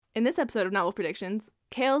In this episode of Novel Predictions,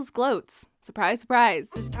 Kales gloats. Surprise, surprise.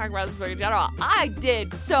 Just talking about this book in general. I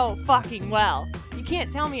did so fucking well. You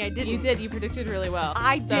can't tell me I didn't. You did. You predicted really well.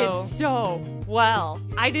 I did so well.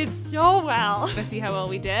 I did so well. Want to see how well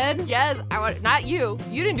we did? Yes, I want. Not you.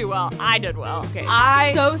 You didn't do well. I did well. Okay.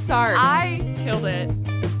 So sorry. I killed it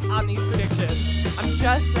on these predictions. I'm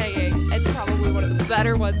just saying, it's probably one of the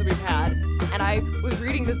better ones we've had. And I was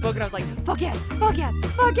reading this book and I was like, fuck yes, fuck yes,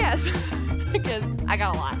 fuck yes. Because I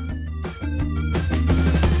got a lot.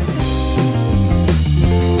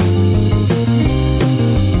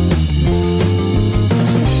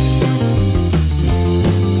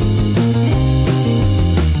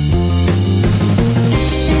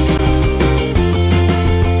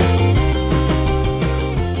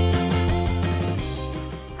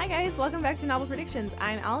 Welcome back to Novel Predictions.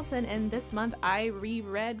 I'm Alyson, and this month I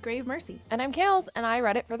reread Grave Mercy. And I'm Kales, and I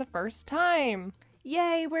read it for the first time.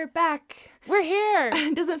 Yay, we're back. We're here.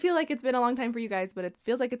 It doesn't feel like it's been a long time for you guys, but it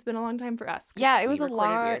feels like it's been a long time for us. Yeah, it was a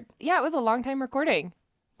long time recording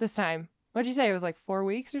this time. What'd you say? It was like 4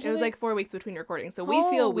 weeks or something? It was like 4 weeks between recordings, so we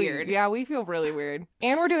feel weird. Yeah, we feel really weird.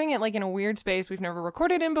 And we're doing it like in a weird space we've never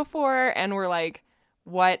recorded in before, and we're like,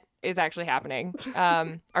 what is actually happening?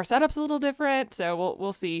 Our setup's a little different, so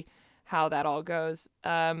we'll see how that all goes.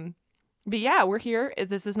 But yeah, we're here.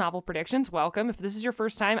 This is Novel Predictions. Welcome. If this is your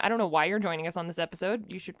first time, I don't know why you're joining us on this episode.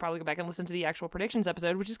 You should probably go back and listen to the actual predictions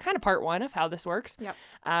episode, which is kind of part one of how this works. Yep.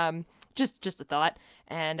 Just a thought.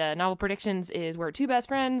 And Novel Predictions is where two best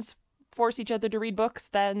friends force each other to read books,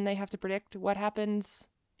 then they have to predict what happens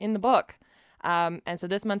in the book. And so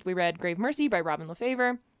this month we read Grave Mercy by Robin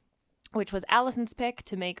Lefevre, which was Allison's pick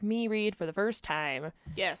to make me read for the first time.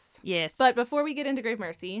 Yes. But before we get into Grave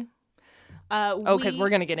Mercy, because we're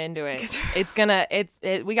gonna get into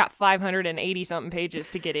it. We got 580 something pages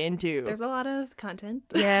to get into. There's a lot of content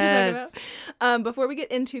yes. to talk about. Before we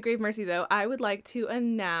get into Grave Mercy, though, I would like to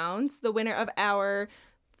announce the winner of our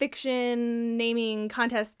fiction naming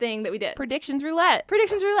contest thing that we did. Predictions Roulette.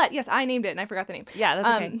 Yes, I named it and I forgot the name. Yeah, that's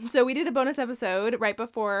okay. So we did a bonus episode right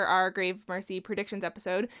before our Grave Mercy predictions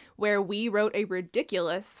episode where we wrote a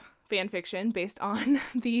ridiculous fan fiction based on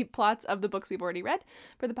the plots of the books we've already read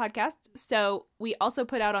for the podcast. So we also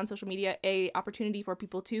put out on social media a opportunity for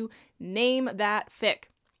people to name that fic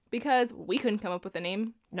because we couldn't come up with a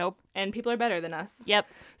name. Nope. And people are better than us. Yep.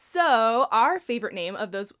 So our favorite name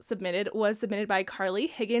of those was submitted by Carly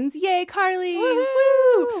Higgins. Yay, Carly!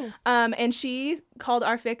 Woo-hoo! And she called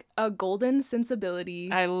our fic A Golden Sensibility.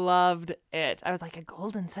 I loved it. I was like, a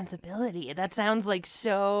golden sensibility. That sounds like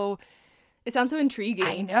so... It sounds so intriguing.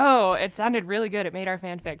 I know. It sounded really good. It made our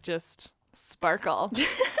fanfic just sparkle.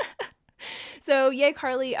 So, yay,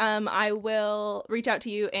 Carly. I will reach out to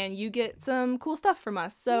you and you get some cool stuff from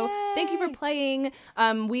us. So, yay! Thank you for playing.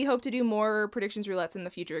 We hope to do more predictions roulettes in the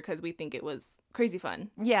future because we think it was crazy fun.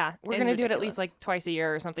 Yeah, we're going to do it at least ridiculous. like twice a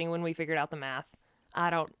year or something when we figured out the math. I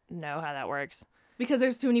don't know how that works. Because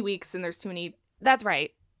there's too many weeks and there's too many That's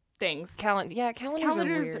right. things. Calendars are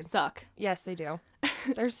weird. Suck. Yes, they do.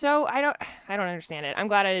 They're so I don't understand it. I'm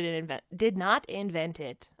glad I did not invent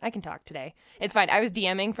it. I can talk today. It's fine. I was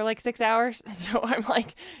DMing for like 6 hours, so I'm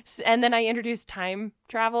like, and then I introduced time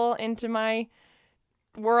travel into my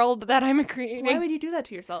world that I'm creating. Why would you do that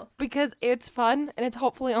to yourself? Because it's fun and it's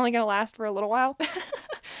hopefully only gonna last for a little while.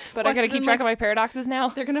 But I gotta keep track of my paradoxes now.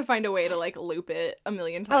 They're gonna find a way to like loop it a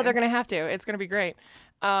million times. Oh, they're gonna have to. It's gonna be great.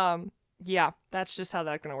 Yeah, that's just how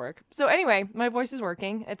that's going to work. So anyway, my voice is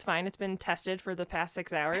working. It's fine. It's been tested for the past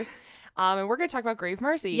 6 hours. And we're going to talk about Grave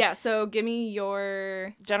Mercy. Yeah, so give me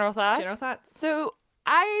your general thoughts. So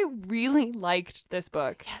I really liked this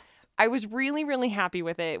book. Yes. I was really, really happy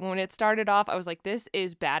with it. When it started off, I was like, this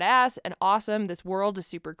is badass and awesome. This world is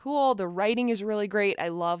super cool. The writing is really great. I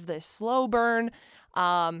love this slow burn.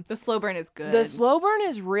 The slow burn is good. The slow burn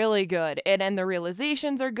is really good. And the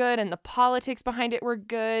realizations are good and the politics behind it were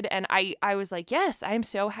good. And I was like, yes, I'm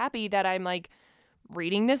so happy that I'm like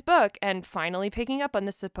reading this book and finally picking up on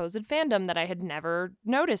this supposed fandom that I had never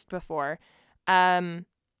noticed before.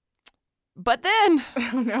 But then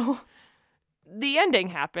oh no. The ending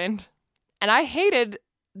happened and I hated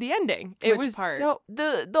the ending. It Which was part? So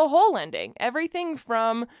the whole ending, everything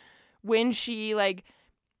from when she like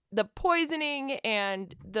the poisoning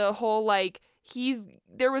and the whole like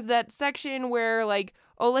there was that section where like,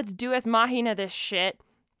 oh, let's do as Mahina this shit.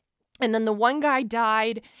 And then the one guy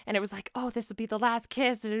died and it was like, oh, this will be the last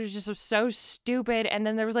kiss. And it was just so stupid. And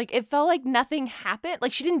then there was like, it felt like nothing happened.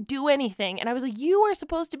 Like she didn't do anything. And I was like, you are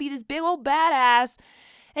supposed to be this big old badass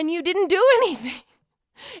and you didn't do anything.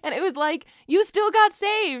 And it was like, you still got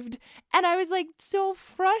saved. And I was like so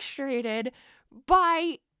frustrated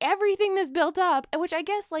by everything this built up, which I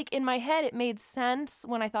guess, like, in my head, it made sense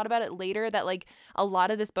when I thought about it later that, like, a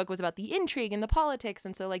lot of this book was about the intrigue and the politics,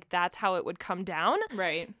 and so, like, that's how it would come down.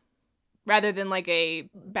 Right. Rather than, like, a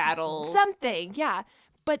battle. Something, yeah.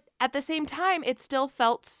 But at the same time, it still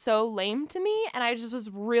felt so lame to me, and I just was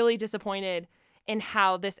really disappointed in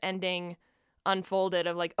how this ending unfolded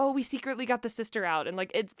of, like, oh, we secretly got the sister out, and,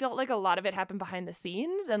 like, it felt like a lot of it happened behind the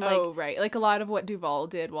scenes, and, like, oh, right, like a lot of what Duval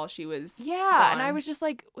did while she was and I gone. was just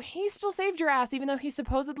like, he still saved your ass even though he's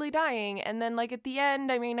supposedly dying, and then, like, at the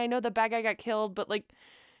end, I mean, I know the bad guy got killed, but, like,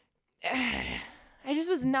 I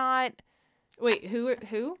just was not. Wait, who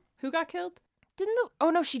got killed?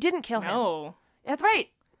 Oh no, she didn't kill him. No, That's right.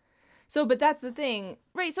 so but that's the thing.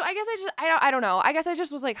 Right, so I guess I don't know. I guess I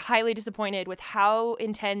just was, like, highly disappointed with how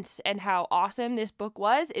intense and how awesome this book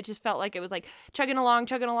was. It just felt like it was, like, chugging along,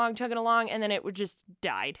 and then it would just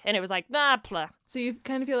died. And it was like, pleh. So you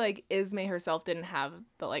kind of feel like Ismay herself didn't have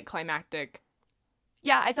the, like, climactic.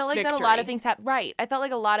 Yeah, I felt like that a lot of Victory. things happened. Right, I felt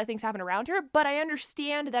like a lot of things happened around her, but I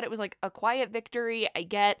understand that it was, like, a quiet victory. I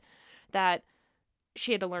get that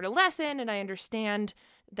she had to learn a lesson, and I understand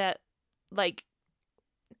that, like,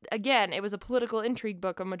 again, it was a political intrigue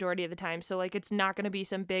book a majority of the time, so, like, it's not going to be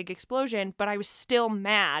some big explosion, but I was still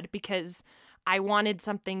mad because I wanted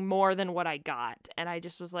something more than what I got, and I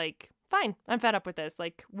just was like, fine, I'm fed up with this,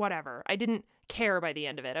 like, whatever. I didn't care by the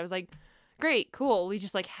end of it. I was like, great, cool, we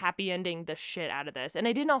just, like, happy ending the shit out of this, and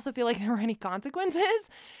I didn't also feel like there were any consequences,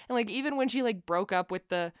 and, like, even when she, like, broke up with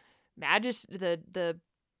the the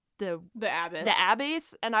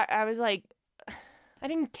abbess, and I was like, I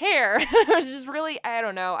didn't care. I was just really, I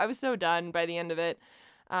don't know. I was so done by the end of it.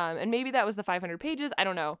 And maybe that was the 500 pages. I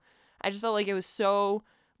don't know. I just felt like it was so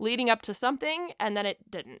leading up to something, and then it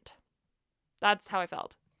didn't. That's how I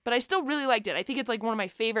felt. But I still really liked it. I think it's, like, one of my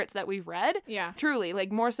favorites that we've read. Yeah. Truly.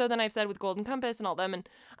 Like, more so than I've said with Golden Compass and all them. And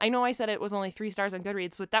I know I said it was only 3 stars on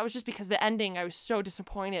Goodreads, but that was just because the ending, I was so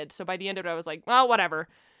disappointed. So by the end of it, I was like, well, whatever.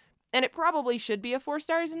 And it probably should be a 4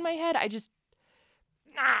 stars in my head. I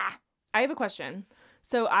have a question.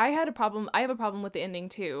 So I have a problem with the ending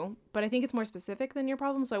too, but I think it's more specific than your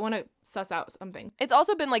problem, so I want to suss out something. It's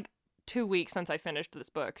also been, like, 2 weeks since I finished this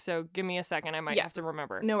book, so give me a second. I might have to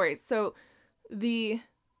remember. No worries. So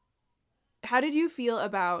how did you feel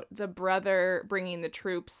about the brother bringing the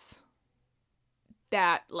troops,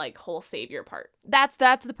 that, like, whole savior part? That's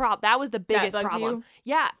the problem. That was the biggest bugged problem. you?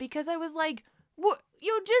 Yeah, because I was like, what?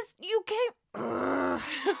 You can't.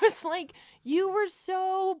 It was like, you were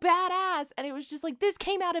so badass, and it was just like, this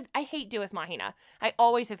came out of, I hate Deus Machina. I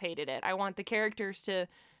always have hated it. I want the characters to,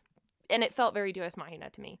 and it felt very Deus Machina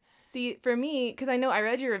to me. See, for me, because I know I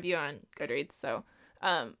read your review on Goodreads, so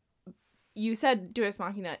you said Deus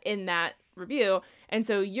Machina in that review, and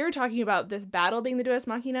so you're talking about this battle being the Deus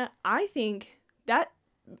Machina. I think that,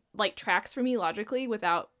 like, tracks for me logically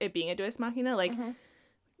without it being a Deus Machina. Like,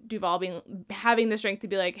 Duval having the strength to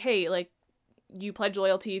be like, hey, like, you pledge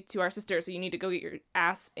loyalty to our sister, so you need to go get your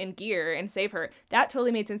ass in gear and save her. That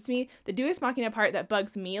totally made sense to me. The Deus Machina part that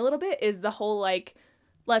bugs me a little bit is the whole, like,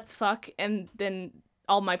 let's fuck and then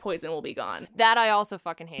all my poison will be gone. That I also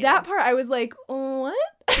fucking hated. That part I was like, what?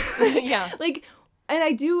 Yeah. Like, and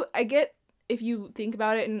I get, if you think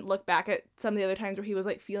about it and look back at some of the other times where he was,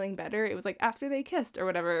 like, feeling better, it was, like, after they kissed or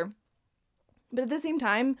whatever. But at the same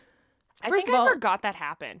time, I first think of all, I forgot that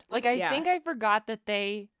happened. Like, I think I forgot that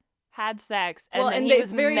they had sex, and then he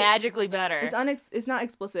was magically better. It's not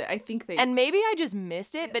explicit. I think they... And maybe I just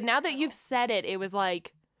missed it, but now that you've said it, it was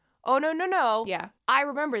like, oh, no. Yeah. I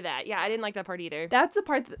remember that. Yeah, I didn't like that part either. That's the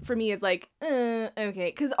part that for me is like,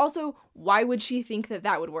 okay. Because also, why would she think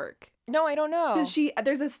that would work? No, I don't know. Because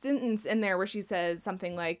there's a sentence in there where she says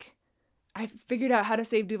something like, I figured out how to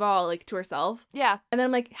save Duval, like, to herself. Yeah. And then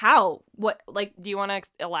I'm like, how? What? Like... Do you want to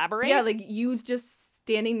elaborate? Yeah, like, you just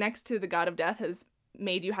standing next to the god of death has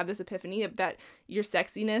made you have this epiphany of that your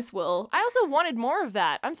sexiness will... I also wanted more of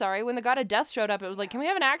that. I'm sorry. When the god of death showed up, it was like, can we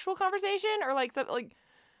have an actual conversation? Or, like, something like...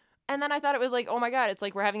 And then I thought it was like, oh my god, it's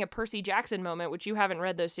like we're having a Percy Jackson moment, which you haven't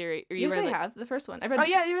read those series. Yes, I have. The first one. I've read... Oh,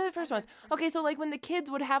 yeah, you read the first ones. Okay, so, like, when the kids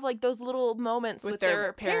would have, like, those little moments with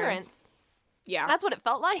their parents. Yeah. That's what it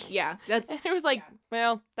felt like. Yeah. And it was like,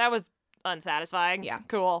 well, that was unsatisfying. Yeah.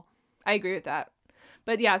 Cool. I agree with that.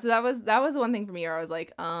 But yeah, so that was the one thing for me where I was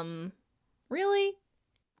like, really?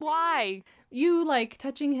 Why? You, like,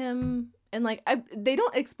 touching him and, like, they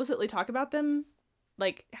don't explicitly talk about them,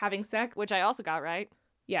 like, having sex. Which I also got right.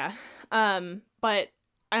 Yeah. But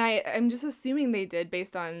I'm just assuming they did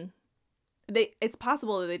based on it's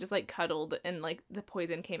possible that they just like cuddled and like the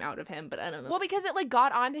poison came out of him, but I don't know. Well, because it like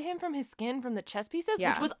got onto him from his skin from the chess pieces,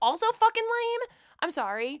 Yeah. which was also fucking lame. I'm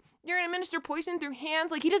sorry. You're gonna administer poison through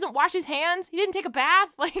hands? Like, he doesn't wash his hands? He didn't take a bath?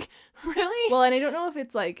 Like, really? Well, and I don't know if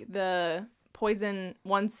it's like the poison,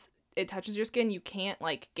 once it touches your skin, you can't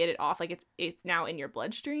like get it off. Like it's now in your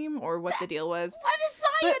bloodstream, or what the deal was. What is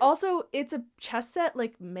science? But also, it's a chess set.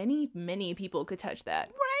 Like many people could touch that.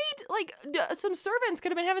 Right? Like, some servants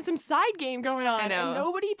could have been having some side game going on. I know. And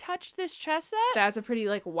nobody touched this chess set? That's a pretty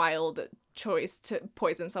like wild choice to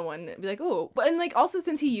poison someone and be like, oh, but and like also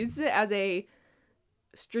since he uses it as a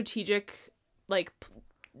strategic like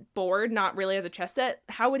board, not really as a chess set,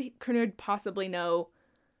 how would Cernod possibly know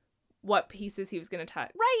what pieces he was going to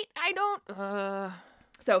touch? Right. I don't.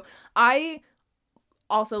 So I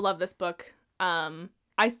also love this book.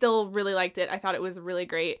 I still really liked it. I thought it was really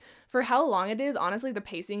great. For how long it is, honestly, the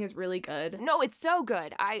pacing is really good. No, it's so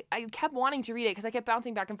good. I kept wanting to read it because I kept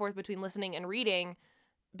bouncing back and forth between listening and reading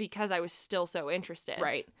because I was still so interested.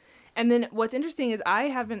 Right. And then what's interesting is I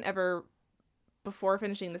haven't ever, before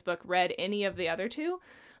finishing this book, read any of the other two,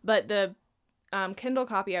 but the Kindle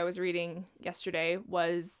copy I was reading yesterday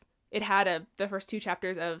it had the first 2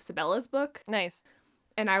 chapters of Sabella's book. Nice.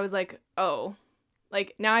 And I was like, oh,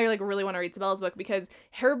 like now I like really want to read Sabella's book, because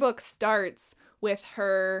her book starts with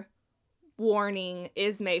her warning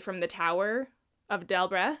Ismay from the tower of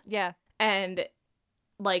Delbra. Yeah. And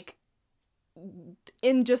like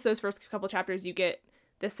in just those first couple chapters, you get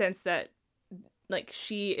the sense that like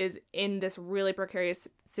she is in this really precarious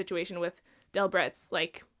situation with Delbret's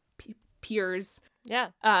like peers.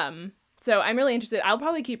 Yeah. So I'm really interested. I'll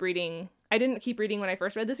probably keep reading. I didn't keep reading when I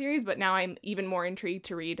first read the series, but now I'm even more intrigued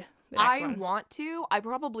to read the next one. I want to. I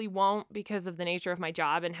probably won't because of the nature of my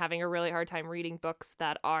job and having a really hard time reading books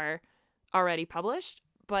that are already published.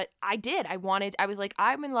 But I did. I was like,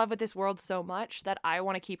 I'm in love with this world so much that I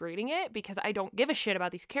want to keep reading it because I don't give a shit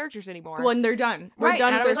about these characters anymore. When they're done. We're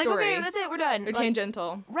done with their story. Like, okay, that's it. We're done. They're like,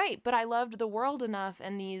 tangential. Right. But I loved the world enough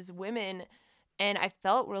and these women, and I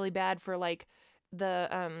felt really bad for like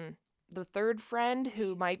the third friend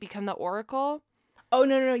who might become the Oracle. Oh,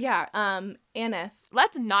 no, yeah. Aneth.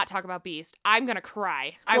 Let's not talk about Beast. I'm going to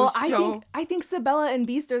cry. I think Sabella and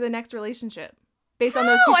Beast are the next relationship based on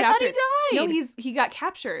those 2 chapters. I thought he died. No, he got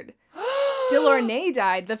captured. Delornay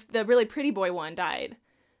died. The really pretty boy one died.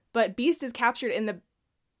 But Beast is captured in the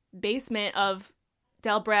basement of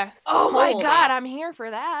Delbrecht's Oh my hold. God, I'm here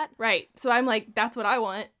for that. Right. So I'm like, that's what I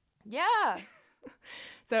want. Yeah.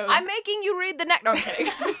 So I'm making you read the next. No, I'm kidding.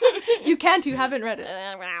 You can't. You haven't read it.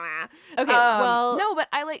 Okay. Well, no, but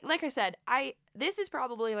I like I said, this is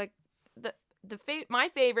probably like my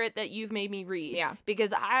favorite that you've made me read. Yeah.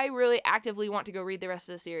 Because I really actively want to go read the rest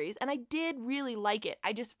of the series, and I did really like it.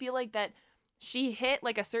 I just feel like that she hit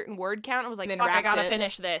like a certain word count and was like, And then fuck, I wrapped gotta it.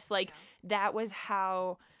 finish this. Like, that was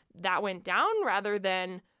how that went down, rather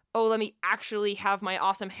than, oh, let me actually have my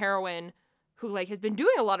awesome heroine who like has been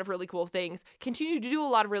doing a lot of really cool things continue to do a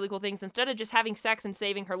lot of really cool things instead of just having sex and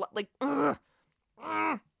saving her like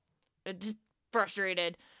just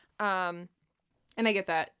frustrated. and I get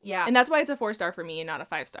that. Yeah. And that's why it's a 4-star for me and not a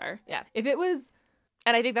 5-star. Yeah. If it was,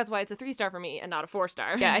 And I think that's why it's a 3-star for me and not a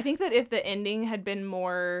 4-star. yeah, I think that if the ending had been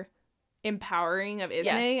more empowering of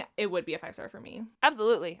Ismay, it would be a 5-star for me.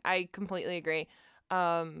 Absolutely. I completely agree.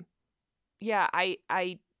 Yeah,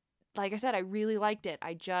 I like I said, I really liked it.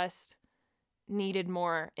 I just needed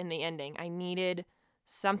more in the ending. I needed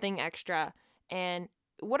something extra. And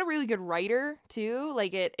what a really good writer too.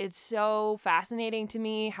 Like it's so fascinating to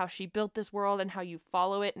me how she built this world and how you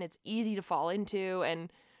follow it, and it's easy to fall into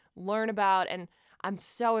and learn about. And I'm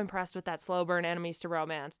so impressed with that slow burn enemies to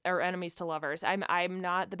romance or enemies to lovers. I'm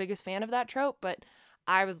not the biggest fan of that trope, but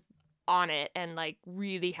I was on it and like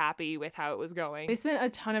really happy with how it was going. They spent a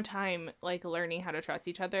ton of time like learning how to trust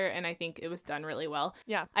each other, and I think it was done really well.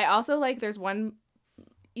 Yeah. I also like there's one,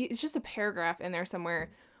 it's just a paragraph in there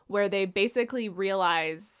somewhere where they basically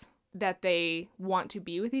realize that they want to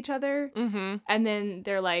be with each other, and then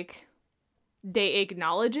they're like, they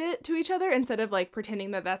acknowledge it to each other instead of like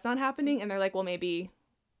pretending that that's not happening, and they're like, well, maybe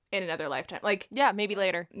in another lifetime, like, yeah, maybe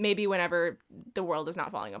later, maybe whenever the world is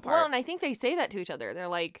not falling apart. well, and I think they say that to each other. They're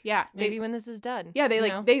like, yeah, maybe when this is done. Yeah, they you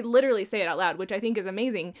like know? they literally say it out loud, which I think is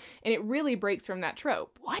amazing, and it really breaks from that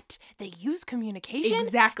trope. What? They use communication?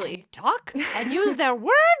 Exactly. And talk? And use their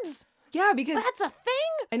words? Yeah, because That's a thing?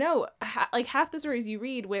 I know like half the stories you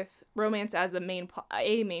read with romance as the main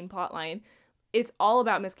plot line, it's all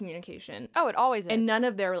about miscommunication. Oh, it always is. And none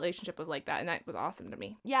of their relationship was like that, and that was awesome to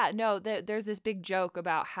me. Yeah, no, there's this big joke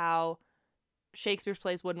about how Shakespeare's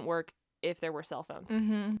plays wouldn't work if there were cell phones.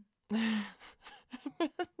 Mm-hmm.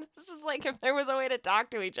 It's just like if there was a way to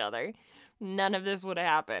talk to each other, none of this would have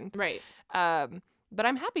happened. Right. But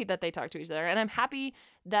I'm happy that they talked to each other, and I'm happy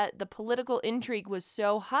that the political intrigue was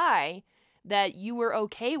so high that you were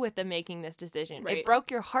okay with them making this decision. Right. It broke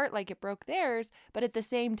your heart like it broke theirs, but at the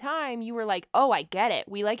same time, you were like, oh, I get it.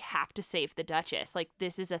 We, like, have to save the Duchess. Like,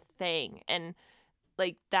 this is a thing. And,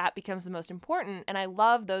 like, that becomes the most important. And I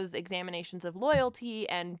love those examinations of loyalty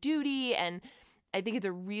and duty, and I think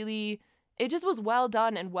it just was well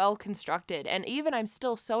done and well constructed. And even I'm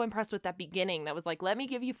still so impressed with that beginning that was like, let me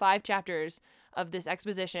give you 5 chapters of this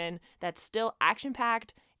exposition that's still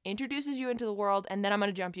action-packed, introduces you into the world, and then I'm going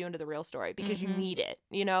to jump you into the real story because you need it,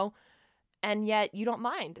 you know? And yet you don't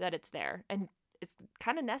mind that it's there, and it's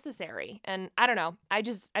kind of necessary. And I don't know.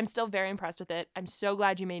 I'm still very impressed with it. I'm so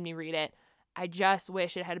glad you made me read it. I just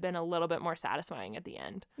wish it had been a little bit more satisfying at the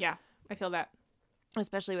end. Yeah, I feel that.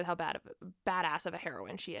 Especially with how badass of a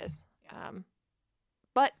heroine she is.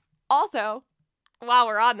 But also, while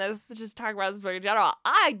we're on this, just talk about this book in general,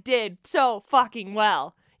 I did so fucking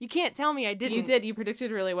well. You can't tell me I didn't. You did. You predicted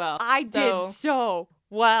really well. I did so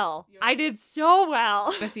well. I did so well.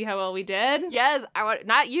 Want to see how well we did? Yes,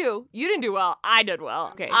 not you. You didn't do well. I did well.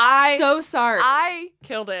 Okay. So sorry. I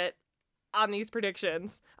killed it on these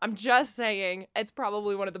predictions. I'm just saying it's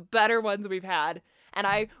probably one of the better ones we've had. And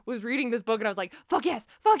I was reading this book and I was like, fuck yes,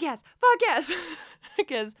 fuck yes, fuck yes.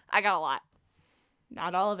 Because I got a lot.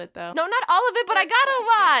 Not all of it, though. No, not all of it, but I got a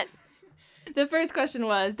lot. The first question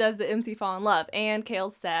was, does the MC fall in love? And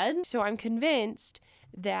Kales said, so I'm convinced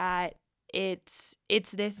that it's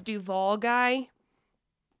this Duval guy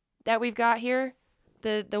that we've got here.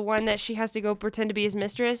 The one that she has to go pretend to be his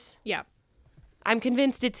mistress. Yeah. I'm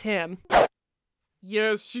convinced it's him.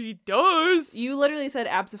 Yes, she does. You literally said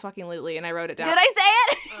abso-fucking-lutely, and I wrote it down. Did I say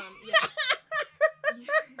it? Yeah.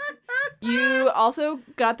 You also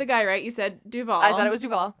got the guy right. You said Duval. I said it was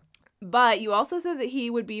Duval. But you also said that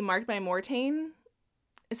he would be marked by Mortain.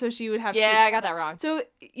 So she would have to... Yeah, I got that wrong. So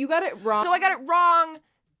you got it wrong. So I got it wrong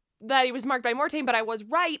that he was marked by Mortain, but I was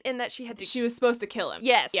right in that she had to... She was supposed to kill him.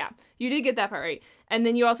 Yes. Yeah. You did get that part right. And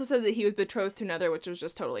then you also said that he was betrothed to another, which was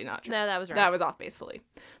just totally not true. No, that was right. That was off base fully.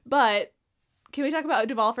 But can we talk about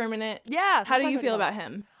Duval for a minute? Yeah. How do you feel about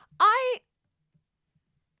him? I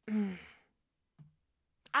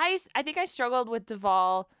think I struggled with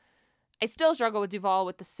Duval. I still struggle with Duval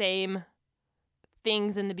with the same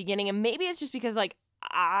things in the beginning, and maybe it's just because like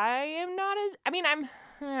I am not as I'm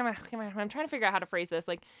trying to figure out how to phrase this.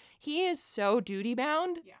 Like, he is so duty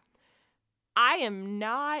bound. Yeah. I am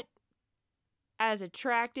not as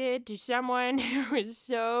attracted to someone who is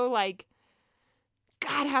so like,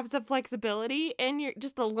 God, have some flexibility and you're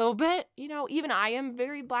just a little bit, you know, even I am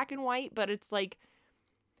very black and white, but it's like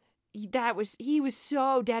he was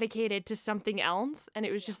so dedicated to something else, and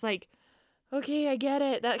it was just like, okay, I get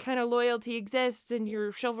it. That kind of loyalty exists, and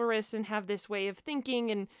you're chivalrous and have this way of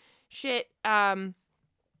thinking and shit.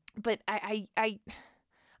 But I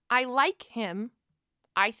like him.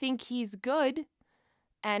 I think he's good,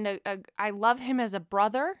 and I love him as a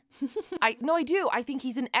brother. I do. I think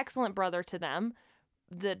he's an excellent brother to them,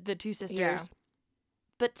 the two sisters. Yeah.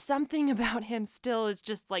 But something about him still is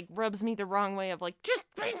just like rubs me the wrong way of like, just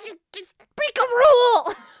break a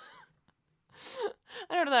rule.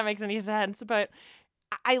 I don't know if that makes any sense, but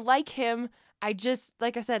I like him. I just,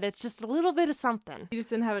 like I said, it's just a little bit of something. You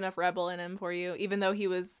just didn't have enough rebel in him for you, even though he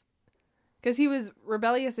was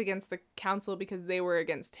rebellious against the council because they were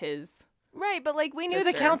against his. Right, but like we knew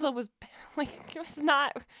sister. The council was like, it was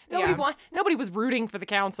not nobody was rooting for the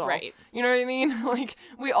council. Right. You know what I mean? Like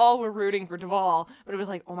we all were rooting for Duval, but it was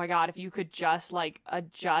like, oh my God, if you could just like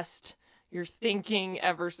adjust your thinking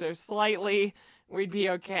ever so slightly, we'd be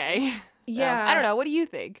okay. Yeah. I don't know. What do you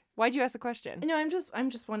think? Why'd you ask the question? No, I'm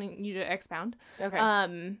just wanting you to expound. Okay.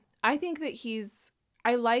 I think that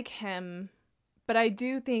I like him, but I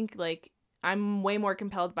do think like I'm way more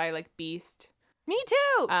compelled by like Beast. Me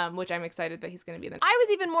too. Which I'm excited that he's going to be the. I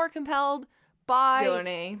was even more compelled by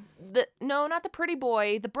Delaunay. Not the pretty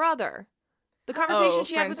boy, the brother. The conversation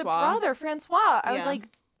she had with the brother, Francois. I was like,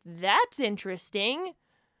 that's interesting.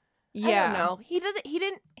 Yeah. I don't know.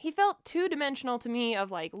 He felt two-dimensional to me of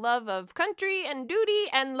like love of country and duty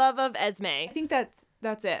and love of Esme. I think that's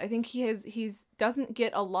it. I think he doesn't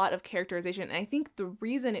get a lot of characterization. And I think the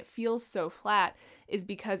reason it feels so flat is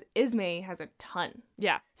because Esme has a ton.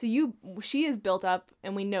 Yeah. So she is built up,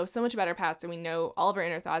 and we know so much about her past, and we know all of her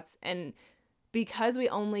inner thoughts, and because we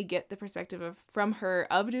only get the perspective from her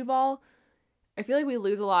of Duval, I feel like we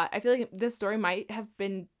lose a lot. I feel like this story might have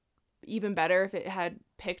been even better if it had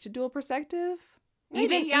picked a dual perspective.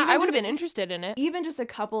 Maybe, I would have been interested in it. Even just a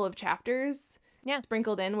couple of chapters,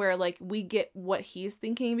 sprinkled in where like we get what he's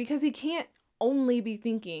thinking, because he can't only be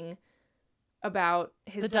thinking about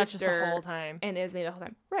his The Duchess sister the whole time. and Esme the whole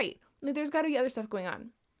time. Right. Like, there's got to be other stuff going on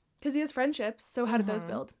because he has friendships. So how did those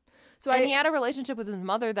build? So and he had a relationship with his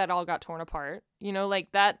mother that all got torn apart. You know,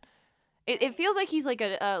 like that. It feels like he's like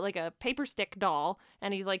a paper stick doll,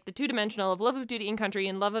 and he's like the two-dimensional of love of duty and country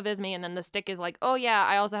and love of Esme, and then the stick is like, oh yeah,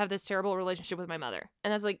 I also have this terrible relationship with my mother,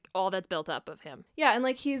 and that's like all that's built up of him. Yeah, and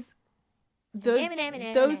like he's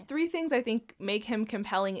those three things I think make him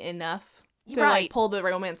compelling enough to like pull the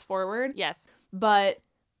romance forward. Yes, but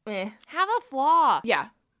have a flaw. Yeah,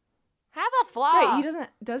 have a flaw. Right? He doesn't.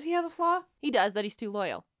 Does he have a flaw? He does. That he's too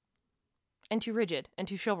loyal, and too rigid, and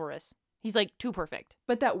too chivalrous. He's like too perfect.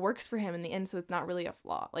 But that works for him in the end, so it's not really a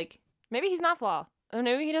flaw. Like maybe he's not flaw. Or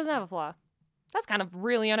maybe he doesn't have a flaw. That's kind of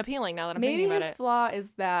really unappealing now that I'm thinking about it. Maybe his flaw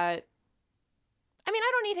is that. I mean,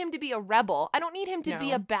 I don't need him to be a rebel. I don't need him to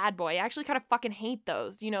be a bad boy. I actually kind of fucking hate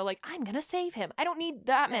those. You know, like, I'm gonna save him. I don't need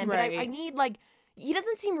that man. Right. But I need, like, he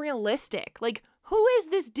doesn't seem realistic. Like, who is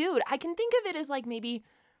this dude? I can think of it as, like, maybe,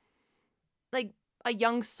 like, a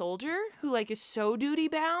young soldier who, like, is so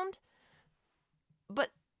duty-bound.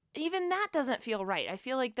 But even that doesn't feel right. I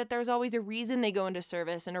feel like that there's always a reason they go into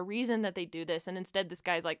service and a reason that they do this. And instead this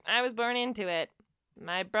guy's like, I was born into it.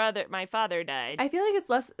 My father died. I feel like it's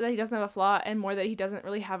less that he doesn't have a flaw and more that he doesn't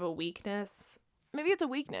really have a weakness. Maybe it's a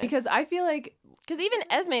weakness. Because I feel like... Because even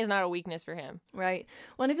Esme is not a weakness for him. Right.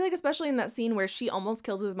 Well, and I feel like especially in that scene where she almost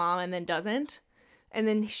kills his mom and then doesn't. And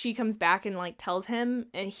then she comes back and, like, tells him.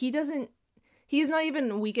 And he doesn't... He's not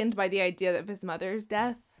even weakened by the idea of his mother's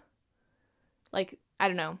death. Like... I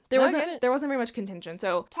don't know. There wasn't very much contention.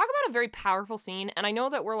 So talk about a very powerful scene, and I know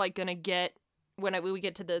that we're like gonna get when we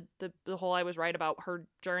get to the whole I was right about her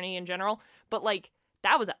journey in general, but like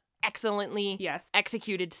that was an excellently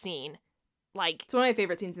executed scene. Like it's one of my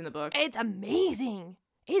favorite scenes in the book. It's amazing.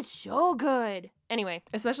 It's so good. Anyway,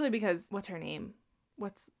 especially because what's her name?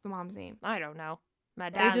 What's the mom's name? I don't know.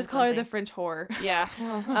 They just call her the French whore. Yeah.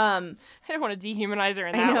 I don't want to dehumanize her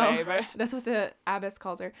in that way, but that's what the abbess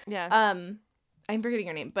calls her. Yeah. I'm forgetting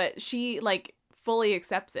her name, but she like fully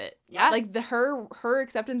accepts it. Yeah. Like her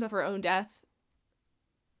acceptance of her own death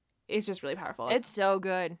is just really powerful. It's so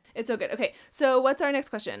good. It's so good. Okay, so what's our next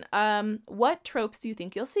question? What tropes do you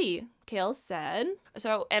think you'll see? Kales said.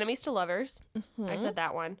 So enemies to lovers. Mm-hmm. I said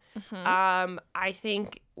that one. Mm-hmm. I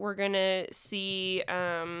think we're gonna see.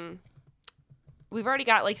 We've already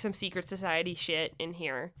got like some secret society shit in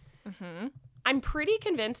here. Mm-hmm. I'm pretty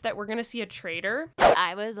convinced that we're going to see a traitor.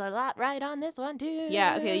 I was a lot right on this one, too.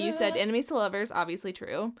 Yeah, okay, you said enemies to lovers, obviously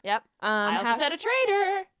true. Yep. I also said a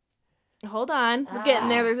traitor. Hold on. We're getting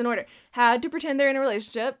there. There's an order. How to pretend they're in a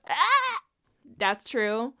relationship. That's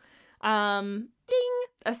true. Ding.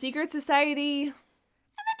 A secret society.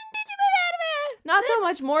 Not so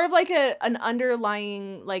much. More of like an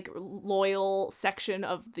underlying, like, loyal section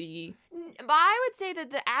of the... But I would say that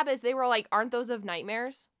the abbess, they were like, aren't those of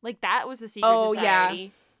nightmares? Like, that was the secret society. Yeah.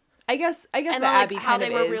 I guess and the then, Abbey like, how kind of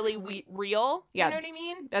they were is. really real. Yeah. You know what I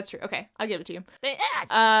mean? That's true. Okay, I'll give it to you. Yes.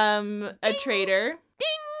 A traitor. Ding.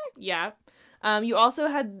 Yeah. You also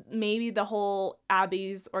had maybe the whole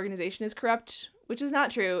Abbey's organization is corrupt, which is not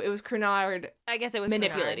true. It was Crenard. I guess it was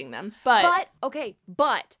manipulating Crenard. them. But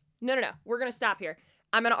no. We're gonna stop here.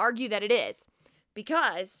 I'm gonna argue that it is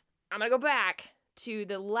because I'm gonna go back to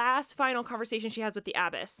the last final conversation she has with the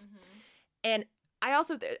abbess, and I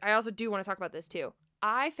also do want to talk about this too.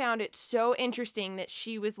 I found it so interesting that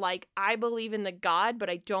she was like, I believe in the God, but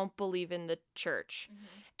I don't believe in the church.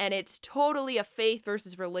 And it's totally a faith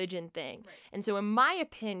versus religion thing. Right. And so in my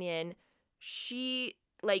opinion, she,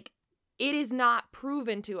 like, it is not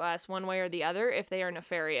proven to us one way or the other if they are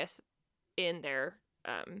nefarious in their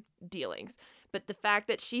dealings. But the fact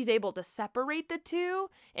that she's able to separate the two,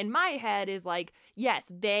 in my head, is like,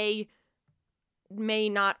 yes, they may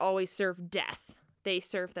not always serve death. They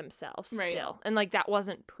serve themselves still. And, like, that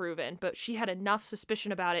wasn't proven. But she had enough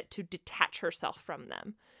suspicion about it to detach herself from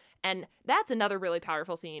them. And that's another really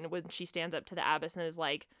powerful scene when she stands up to the abbess and is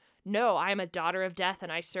like, no, I am a daughter of death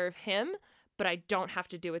and I serve him, but I don't have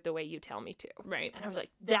to do it the way you tell me to. Right. And I was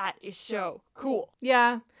like, that is so cool.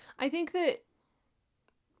 Yeah. I think that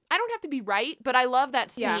I don't have to be right, but I love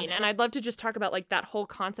that scene. Yeah. And I'd love to just talk about, like, that whole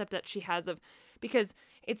concept that she has of, because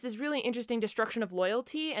it's this really interesting destruction of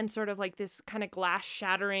loyalty and sort of like this kind of glass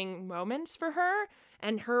shattering moments for her.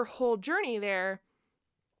 And her whole journey there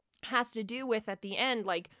has to do with, at the end,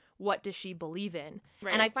 like, what does she believe in?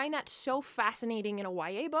 Right. And I find that so fascinating in a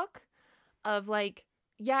YA book of, like,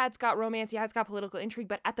 yeah, it's got romance, yeah, it's got political intrigue,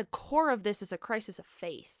 but at the core of this is a crisis of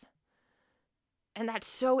faith. And that's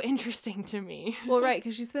so interesting to me. Well, right,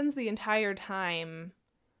 because she spends the entire time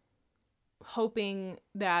hoping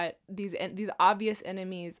that these obvious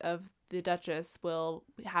enemies of the Duchess will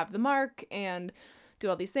have the mark and do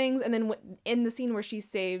all these things. And then in the scene where she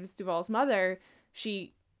saves Duval's mother,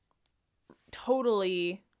 she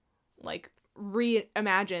totally like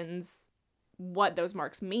reimagines what those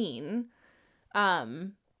marks mean.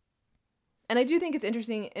 And I do think it's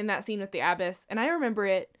interesting in that scene with the abbess, and I remember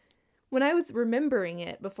it when I was remembering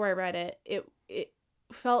it before I read it, it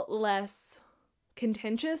felt less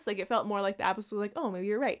contentious. Like, it felt more like the abbess was like, oh, maybe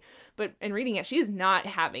you're right. But in reading it, she is not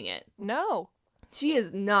having it. No. She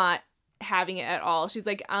is not having it at all. She's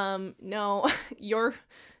like, no, you're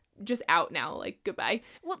just out now. Like, goodbye.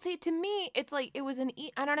 Well, see, to me, it's like it was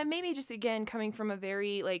I don't know, maybe just again coming from a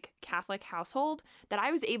very like Catholic household, that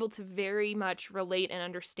I was able to very much relate and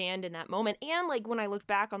understand in that moment. And like when I look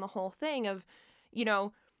back on the whole thing of, you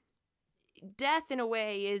know, death in a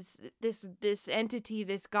way is this entity,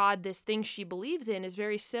 this God, this thing she believes in is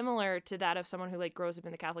very similar to that of someone who like grows up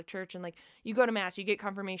in the Catholic Church, and like you go to mass, you get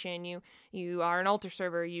confirmation, you are an altar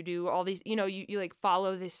server, you do all these, you know, you like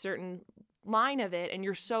follow this certain line of it, and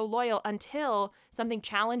you're so loyal until something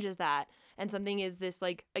challenges that, and something is this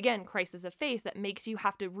like, again, crisis of faith that makes you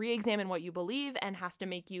have to re-examine what you believe and has to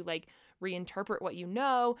make you like reinterpret what you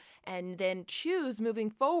know, and then choose moving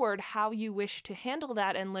forward how you wish to handle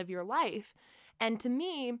that and live your life. And to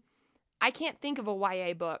me, I can't think of a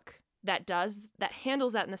YA book that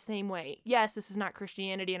handles that in the same way. Yes, this is not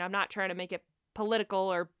Christianity, and I'm not trying to make it political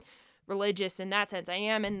or religious in that sense. I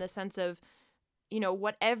am in the sense of, you know,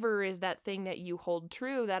 whatever is that thing that you hold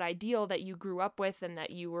true, that ideal that you grew up with and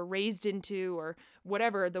that you were raised into, or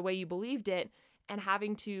whatever, the way you believed it, and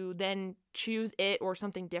having to then choose it or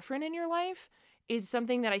something different in your life is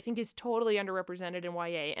something that I think is totally underrepresented in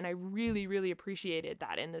YA. And I really, really appreciated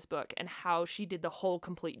that in this book, and how she did the whole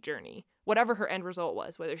complete journey, whatever her end result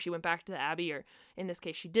was, whether she went back to the Abbey or in this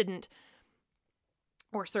case she didn't,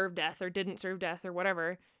 or served death or didn't serve death or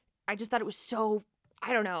whatever. I just thought it was so,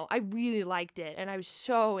 I don't know, I really liked it, and I was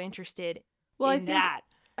so interested in that.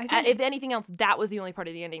 I think, if anything else, that was the only part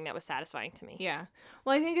of the ending that was satisfying to me. Yeah.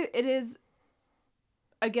 Well, I think it is,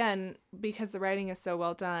 again, because the writing is so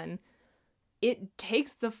well done, it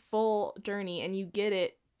takes the full journey and you get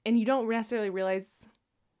it, and you don't necessarily realize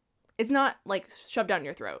it's not like shoved down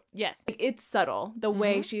your throat. Yes. Like, it's subtle, the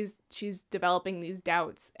way she's developing these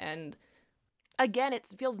doubts, and again, it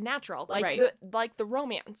feels natural, like right. the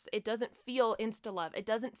romance. It doesn't feel insta-love. It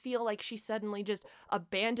doesn't feel like she suddenly just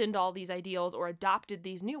abandoned all these ideals or adopted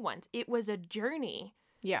these new ones. It was a journey.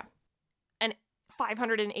 Yeah. An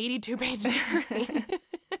 582-page journey.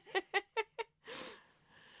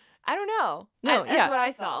 I don't know. No, that's what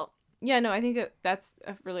I felt. Yeah, no, I think that's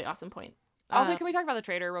a really awesome point. Also, can we talk about the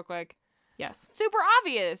traitor real quick? Yes. Super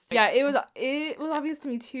obvious. Yeah, it was obvious to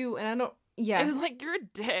me too, and I don't. Yeah. It was like, you're a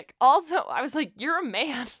dick. Also, I was like, you're a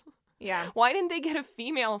man. Yeah. Why didn't they get a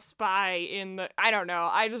female spy in the... I don't know.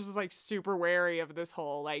 I just was like super wary of this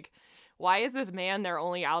whole like, why is this man their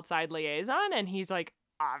only outside liaison? And he's like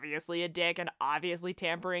obviously a dick and obviously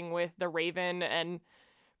tampering with the Raven, and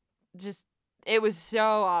just, it was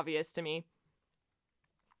so obvious to me.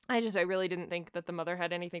 I really didn't think that the mother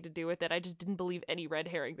had anything to do with it. I just didn't believe any red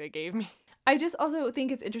herring they gave me. I just also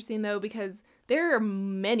think it's interesting, though, because there are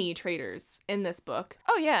many traitors in this book.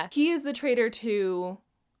 Oh, yeah. He is the traitor to...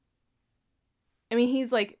 I mean,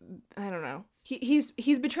 he's like... I don't know.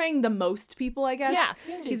 He's betraying the most people, I guess. Yeah.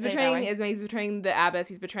 He's betraying Isma, he's betraying the abbess,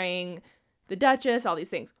 he's betraying the Duchess, all these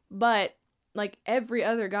things. But, like, every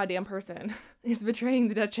other goddamn person is betraying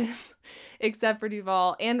the Duchess, except for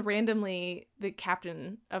Duval, and randomly the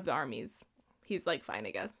captain of the armies. He's, like, fine,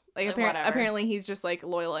 I guess. Like, apparently he's just, like,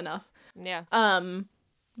 loyal enough. Yeah.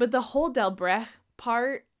 But the whole Delbrecht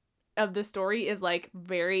part of the story is, like,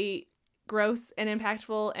 very gross and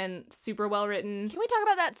impactful and super well written. Can we talk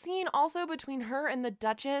about that scene also between her and the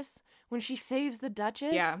Duchess when she saves the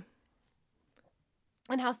Duchess? Yeah.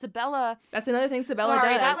 And how Sabella... That's another thing Sabella does.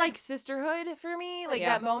 That, like, sisterhood for me. Like,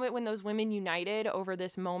 that moment when those women united over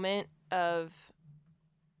this moment of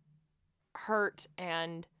hurt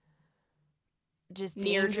and just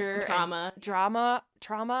danger,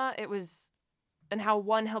 trauma. It was... And how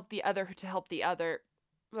one helped the other to help the other.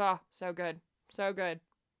 Oh, so good. So good.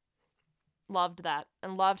 Loved that.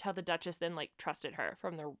 And loved how the Duchess then, like, trusted her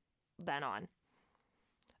from then on.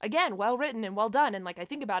 Again, well written and well done. And, like, I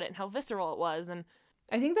think about it and how visceral it was. And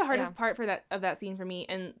I think the hardest part of that scene for me,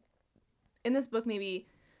 and in this book maybe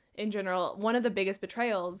in general, one of the biggest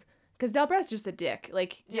betrayals, because Delbrecht's just a dick.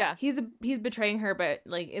 Like, yeah, he's betraying her, but,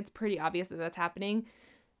 like, it's pretty obvious that that's happening.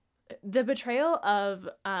 The betrayal of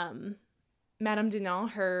Madame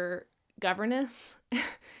Dunant, her governess,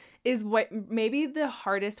 is what maybe the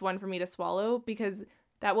hardest one for me to swallow, because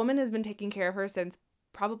that woman has been taking care of her since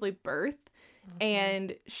probably birth,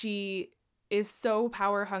 and she is so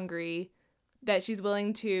power hungry that she's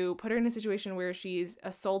willing to put her in a situation where she's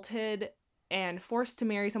assaulted and forced to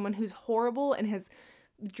marry someone who's horrible and has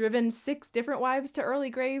driven 6 different wives to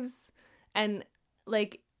early graves. And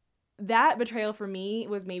like, that betrayal for me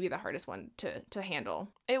was maybe the hardest one to handle.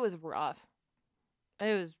 It was rough.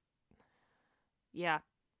 It was, yeah.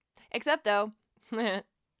 Except though,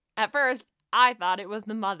 at first, I thought it was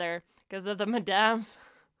the mother because of the madames.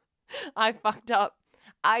 I fucked up.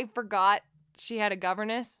 I forgot she had a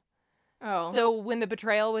governess. Oh. So when the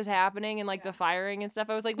betrayal was happening and like the firing and stuff,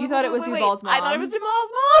 I was like, You thought it was Duval's mom? I thought it was Duval's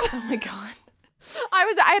mom. Oh my god.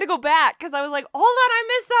 I had to go back because I was like, hold on, I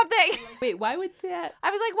missed something. Wait, why would that? I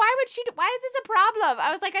was like, why is this a problem?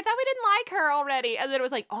 I was like, I thought we didn't like her already. And then it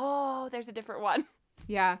was like, oh, there's a different one.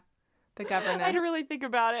 Yeah. The governess. I had to really think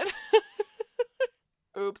about it.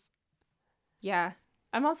 Oops. Yeah.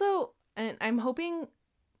 I'm also, and I'm hoping, I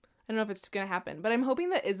don't know if it's going to happen, but I'm hoping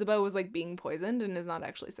that Isabeau was like being poisoned and is not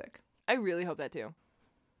actually sick. I really hope that too.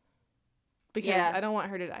 Because I don't want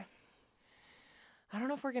her to die. I don't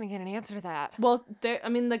know if we're going to get an answer to that. Well, they're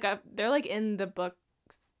like in the books.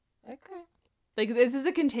 Okay. Like, this is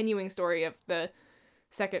a continuing story of the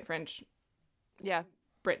second French. Yeah.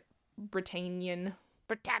 Britannian.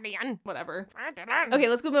 Whatever. Okay. Okay,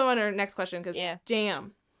 let's go move on to our next question, because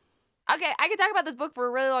jam. Okay, I could talk about this book for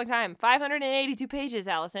a really long time. 582 pages,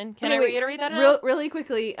 Alyson. Can I reiterate that? Really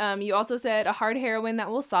quickly, you also said a hard heroine that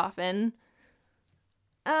will soften.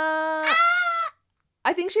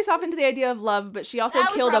 I think she softened to the idea of love, but she also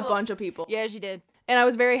killed a bunch of people. Yeah, she did. And I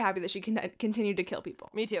was very happy that she continued to kill people.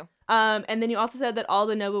 Me too. And then you also said that all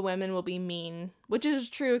the noble women will be mean, which is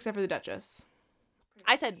true except for the Duchess.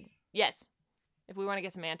 I said yes. If we want to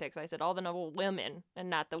get semantics, I said all the noble women and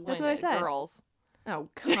not the women. That's what I said. Girls. Oh,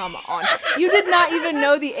 come on. You did not even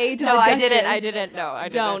know the age of the Duchess. No, I didn't. No, I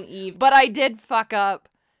didn't. Don't even. But I did fuck up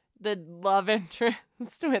the love interest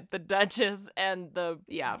with the Duchess and the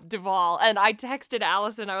Duval. And I texted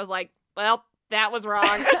Alyson. I was like, well, that was wrong.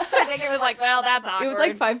 I think it was like, well, that's awkward. It was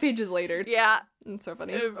like 5 pages later. Yeah. It's so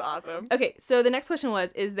funny. It was awesome. Okay, so the next question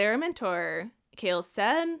was, is there a mentor? Kale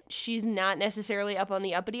said she's not necessarily up on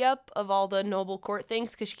the uppity up of all the noble court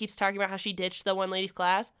things, because she keeps talking about how she ditched the one lady's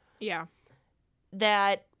class. Yeah.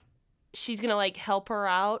 That she's gonna like help her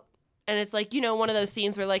out, and it's like, you know, one of those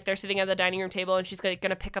scenes where like they're sitting at the dining room table and she's like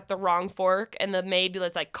gonna pick up the wrong fork and the maid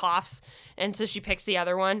just like coughs, and so she picks the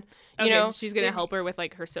other one. You know, she's gonna help her with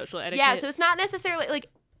like her social etiquette. Yeah, so it's not necessarily like,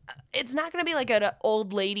 it's not gonna be like an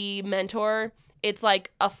old lady mentor. It's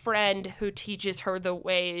like a friend who teaches her the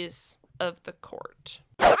ways of the court.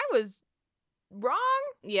 I was wrong.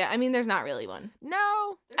 Yeah, I mean, there's not really one.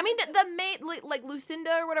 No, I mean the maid, like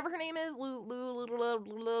Lucinda or whatever her name is,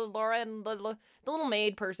 Laura, and the little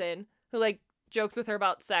maid person who like jokes with her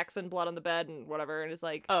about sex and blood on the bed and whatever, and is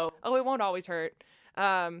like, oh, it won't always hurt.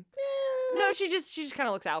 No, she just kind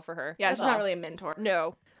of looks out for her. Yeah, she's not really a mentor.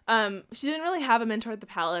 No. She didn't really have a mentor at the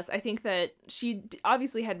palace. I think that she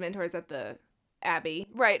obviously had mentors at the abbey.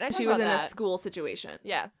 Right. She was in a school situation.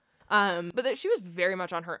 Yeah. But she was very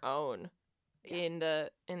much on her own. In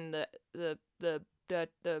the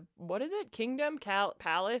what is it? Kingdom,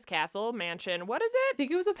 palace, castle, mansion. What is it? I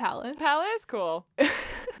think it was a palace. Palace? Cool.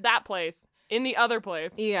 That place. In the other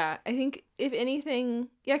place. Yeah, I think if anything,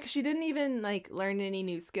 because she didn't even like learn any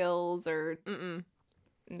new skills or.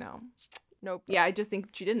 No. Nope. Yeah, I just think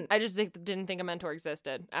she didn't. I just didn't think a mentor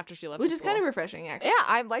existed after she left. Which is kind of refreshing, actually. Yeah,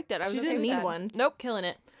 I liked it. She didn't need one. Nope. Killing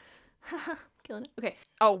it. Killing it. Okay.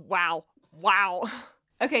 Oh wow.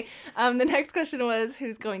 Okay, the next question was,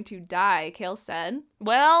 who's going to die? Kale said.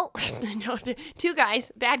 Well, no, 2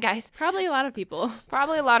 guys, bad guys. Probably a lot of people.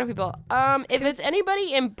 If it's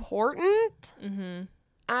anybody important,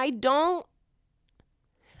 I don't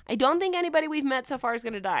think anybody we've met so far is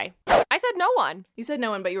going to die. I said no one. You said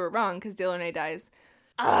no one, but you were wrong, because Delaunay dies.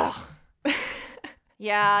 Ugh.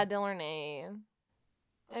 Yeah, Delaunay.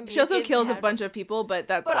 She also kills a bunch of people, but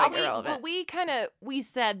that's irrelevant. But we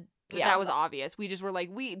said that was obvious. We just were like,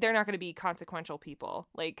 they're not going to be consequential people.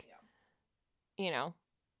 Like, you know,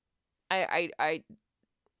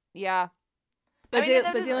 yeah. But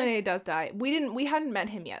Delaunay does die. We hadn't met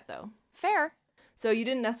him yet, though. Fair. So you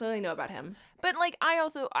didn't necessarily know about him. But like, I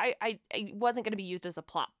also I wasn't going to be used as a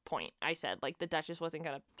plot point. I said like the Duchess wasn't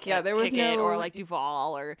going to there was no, or like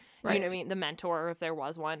Duval or you know what I mean, the mentor, if there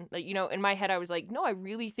was one. Like, you know, in my head I was like, no, I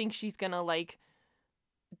really think she's going to like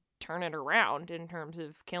turn it around in terms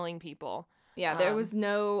of killing people. Yeah, there was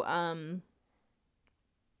no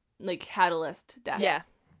like catalyst death. Yeah.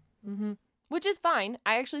 Mm-hmm. Which is fine.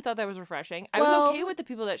 I actually thought that was refreshing. I Well, was okay with the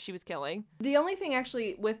people that she was killing. The only thing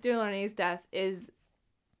actually with Delaunay's death is,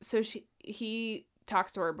 so he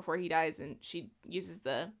talks to her before he dies, and she uses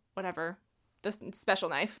the special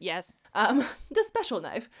knife. Yes. The special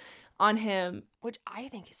knife on him, which I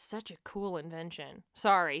think is such a cool invention.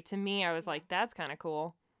 Sorry, to me, I was like, that's kind of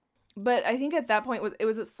cool. But I think at that point it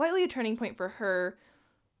was slightly a turning point for her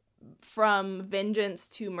from vengeance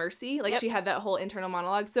to mercy. Like, she had that whole internal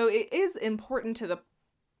monologue. So it is important to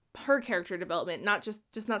her character development, not just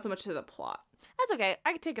not so much to the plot. That's okay.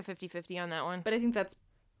 I could take a 50-50 on that one. But I think that's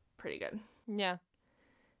pretty good. Yeah.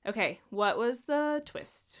 Okay, what was the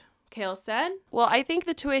twist? Kale said? Well, I think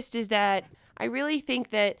the twist is that I really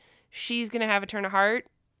think that she's going to have a turn of heart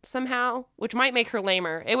somehow, which might make her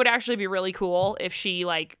lamer. It would actually be really cool if she,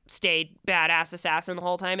 like, stayed badass assassin the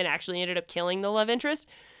whole time and actually ended up killing the love interest.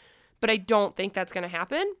 But I don't think that's going to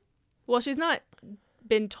happen. Well, she's not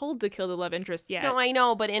been told to kill the love interest yet. No, I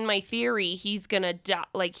know, but in my theory, he's going to die.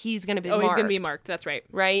 Like, he's going to be marked. Oh, he's going to be marked. That's right.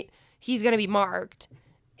 Right? He's going to be marked.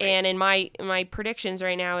 Right. And in my predictions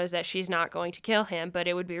right now is that she's not going to kill him, but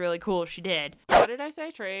it would be really cool if she did. What did I say,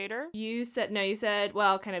 traitor? You said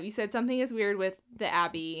something is weird with the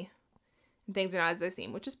Abbey. Things are not as they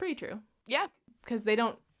seem, which is pretty true. Yeah. Because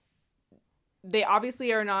they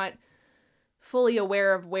obviously are not fully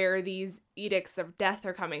aware of where these edicts of death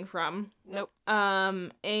are coming from. Nope.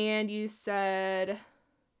 And you said...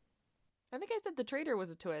 I think I said the traitor was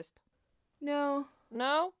a twist. No.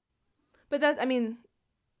 No? But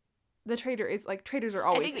the traitor is, like, traitors are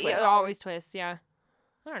always twists. Yeah, always twists, yeah.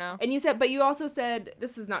 I don't know. And you also said,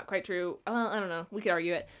 this is not quite true. I don't know. We could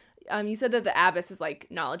argue it. You said that the abbess is, like,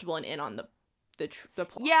 knowledgeable and in on the plot.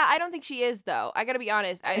 Yeah, I don't think she is, though. I gotta be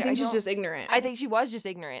honest. I think she's just ignorant. I think she was just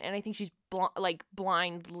ignorant, and I think she's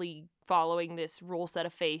blindly following this rule set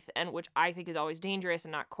of faith, and which I think is always dangerous,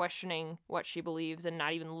 and not questioning what she believes, and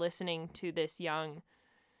not even listening to this young.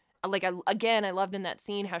 Like, I loved in that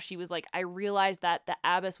scene how she was like, I realized that the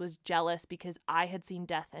abbess was jealous because I had seen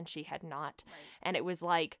death and she had not, right. And it was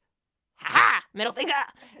like, ha-ha, middle finger.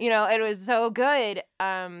 It was so good.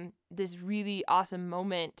 This really awesome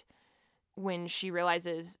moment when she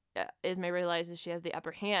realizes, Ismay realizes she has the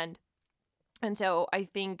upper hand. And so I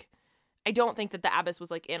don't think that the abbess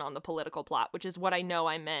was, like, in on the political plot, which is what I know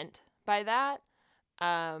I meant by that.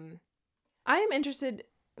 I am interested,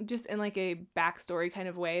 just in, like, a backstory kind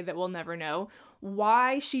of way that we'll never know,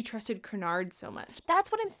 why she trusted Crenard so much.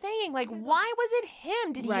 That's what I'm saying. Like, why was it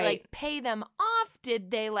him? Did he, like, pay them off? Did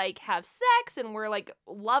they, like, have sex and were, like,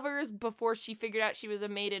 lovers before she figured out she was a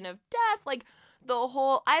maiden of death? Like, the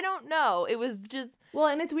whole, I don't know. It was just... Well,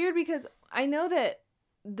 and it's weird because I know that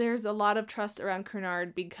there's a lot of trust around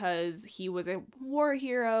Crenard because he was a war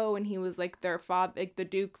hero and he was, like, their father, like,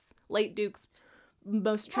 the late Duke's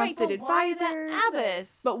most trusted advisor. Why the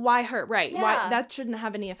abbess? But why her? Right. Yeah. Why that shouldn't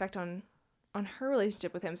have any effect on her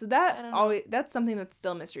relationship with him. So that's something that's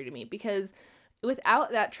still a mystery to me, because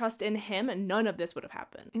without that trust in him, none of this would have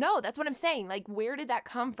happened. No, that's what I'm saying. Like, where did that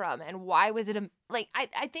come from? And why was it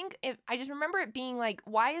I think I just remember it being like,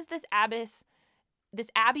 why is this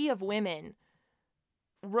abbey of women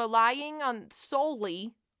relying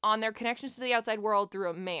solely on their connections to the outside world through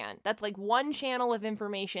a man? That's like one channel of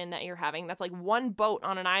information that you're having. That's like one boat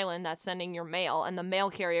on an island that's sending your mail, and the mail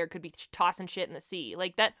carrier could be tossing shit in the sea.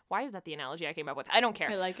 Like that. Why is that the analogy I came up with? I don't care.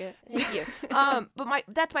 I like it. Thank you. But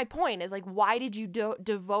that's my point, is like, why did you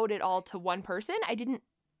devote it all to one person? I didn't.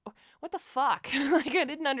 What the fuck? Like, I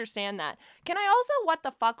didn't understand that. Can I also what the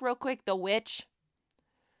fuck real quick? The witch.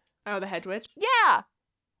 Oh, the hedge witch? Yeah.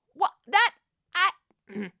 What that.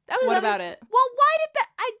 What about it? Well, why did that?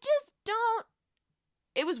 I just don't.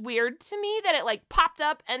 It was weird to me that it, like, popped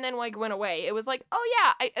up and then, like, went away. It was like, oh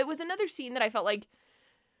yeah, it was another scene that I felt like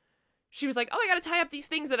she was like, oh, I gotta tie up these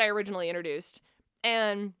things that I originally introduced.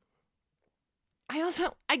 And I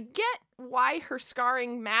get why her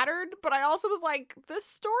scarring mattered, but I also was like, this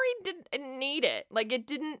story didn't need it. Like,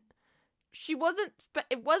 it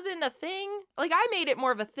wasn't a thing. Like, I made it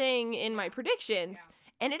more of a thing in my predictions. Yeah.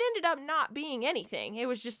 And it ended up not being anything. It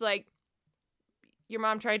was just like, your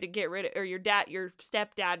mom tried to get rid of, or your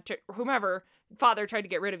stepdad, whomever, father tried to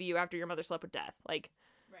get rid of you after your mother slept with death. Like,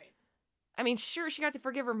 right. I mean, sure, she got to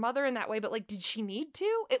forgive her mother in that way, but, like, did she need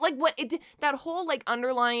to? That whole, like,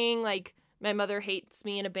 underlying, like, my mother hates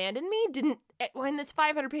me and abandoned me in this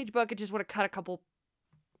 500-page book, it just would have cut a couple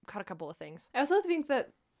of things. I also think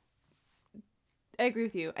that, I agree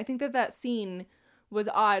with you. I think that scene was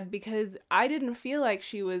odd because I didn't feel like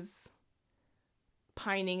she was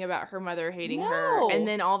pining about her mother hating her, and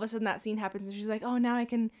then all of a sudden that scene happens and she's like, oh, now I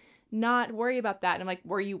can not worry about that. And I'm like,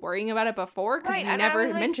 were you worrying about it before? Because you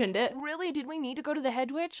never mentioned it. Really? Did we need to go to the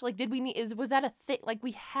head witch? Like, did we need, was that a thing? Like,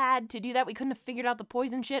 we had to do that? We couldn't have figured out the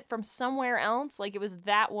poison shit from somewhere else? Like, it was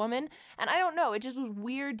that woman? And I don't know. It just was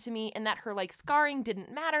weird to me in that her, like, scarring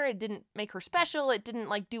didn't matter. It didn't make her special. It didn't,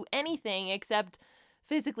 like, do anything except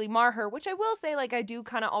physically mar her, which I will say, like, I do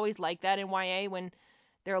kind of always like that in YA when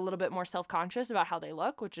they're a little bit more self-conscious about how they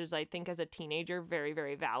look, which is, I think, as a teenager, very,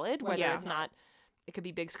 very valid, whether it's not... It could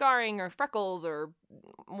be big scarring or freckles or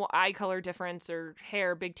eye color difference or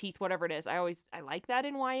hair, big teeth, whatever it is. I like that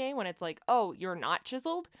in YA when it's like, oh, you're not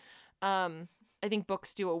chiseled. I think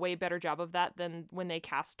books do a way better job of that than when they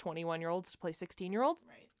cast 21-year-olds to play 16-year-olds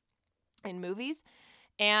in movies.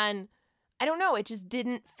 And I don't know, it just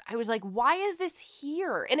didn't, I was like, why is this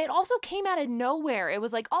here? And it also came out of nowhere. It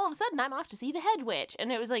was like, all of a sudden, I'm off to see the head witch.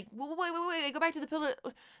 And it was like, wait, go back to the,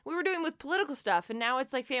 we were doing with political stuff, and now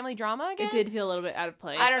it's like family drama again? It did feel a little bit out of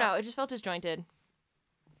place. I don't know, it just felt disjointed.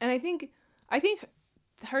 And I think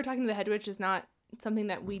her talking to the head witch is not something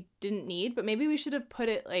that we didn't need, but maybe we should have put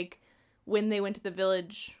it, like, when they went to the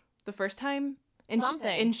village the first time. And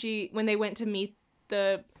something. When they went to meet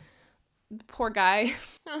the poor guy.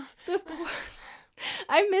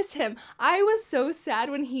 I miss him. I was so sad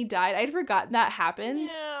when he died. I'd forgotten that happened.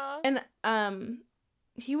 Yeah. And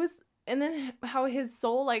he was, and then how his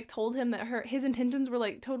soul like told him that his intentions were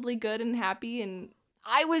like totally good and happy, and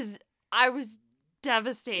I was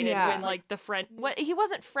devastated when like the French. What, he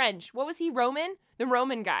wasn't French. What was he? Roman? The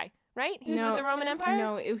Roman guy, right? He was with the Roman Empire.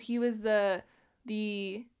 No, he was the.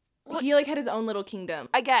 He like had his own little kingdom.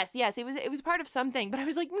 I guess, yes. It was part of something, but I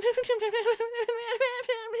was like, lost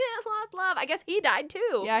love. I guess he died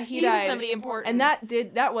too. Yeah, he died. Was somebody important,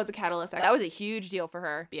 and that was a catalyst. That was a huge deal for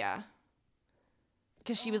her. Yeah,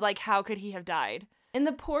 because she was like, how could he have died? And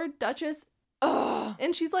the poor Duchess. Oh,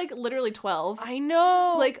 and she's like literally 12. I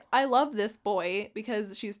know. Like, I love this boy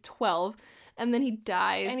because she's 12. And then he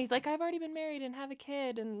dies. And he's like, I've already been married and have a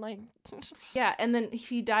kid. And like... yeah, and then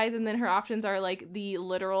he dies, and then her options are like the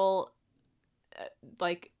literal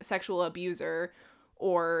like sexual abuser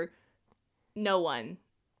or no one.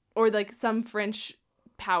 Or like some French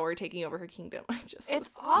power taking over her kingdom.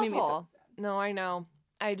 It's awful. No, I know.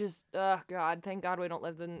 I just... oh, God. Thank God we don't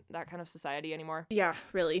live in that kind of society anymore. Yeah,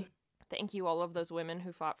 really. Thank you, all of those women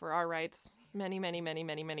who fought for our rights many, many, many,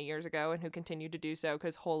 many, many years ago and who continue to do so,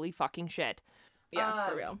 because holy fucking shit. Yeah,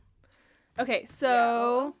 for real. Okay,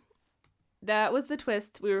 so that was the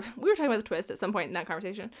twist. We were talking about the twist at some point in that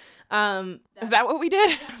conversation. Is that what we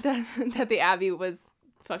did? that the Abbey was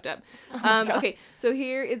fucked up. Okay, so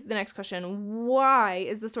here is the next question. Why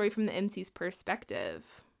is the story from the MC's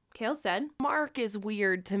perspective? Kale said, Mark is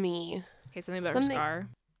weird to me. Okay, something about her scar.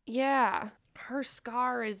 Yeah, her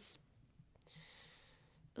scar is...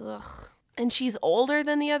 ugh. And she's older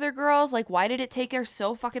than the other girls. Like, why did it take her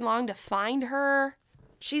so fucking long to find her?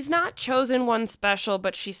 She's not chosen one special,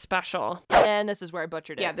 but she's special. And this is where I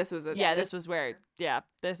butchered it. Yeah, this was this is where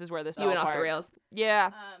this you went off the rails.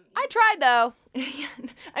 Yeah. I tried, though.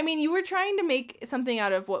 I mean, you were trying to make something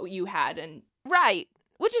out of what you had, and... Right.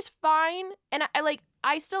 Which is fine. And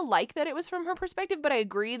I still like that it was from her perspective, but I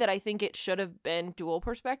agree that I think it should have been dual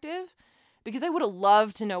perspective. Because I would have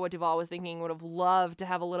loved to know what Duval was thinking, would have loved to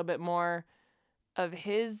have a little bit more of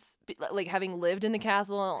his, like, having lived in the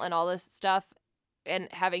castle and all this stuff and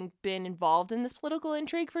having been involved in this political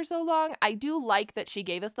intrigue for so long. I do like that she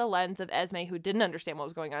gave us the lens of Esme, who didn't understand what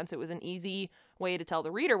was going on, so it was an easy way to tell the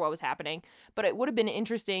reader what was happening. But it would have been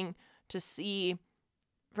interesting to see,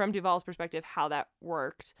 from Duval's perspective, how that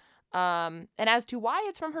worked. And as to why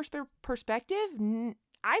it's from her perspective,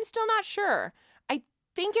 I'm still not sure.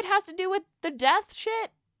 Think it has to do with the death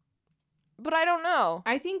shit, but I don't know.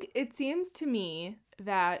 I think it seems to me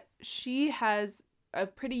that she has a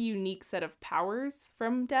pretty unique set of powers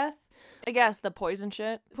from death. I guess the poison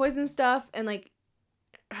shit. Poison stuff, and like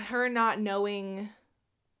her not knowing,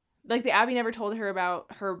 like the Abbey never told her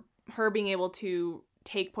about her being able to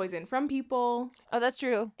take poison from people. Oh, that's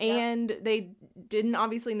true. And they didn't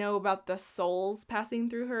obviously know about the souls passing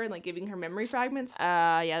through her and like giving her memory fragments.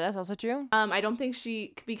 Yeah, that's also true. I don't think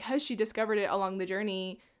because she discovered it along the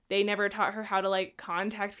journey, they never taught her how to like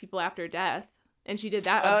contact people after death. And she did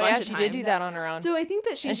that a bunch of times. She did do that on her own. So I think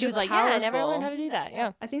that she was like, powerful. Yeah, I never learned how to do that.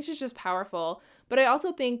 Yeah. I think she's just powerful. But I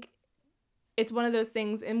also think it's one of those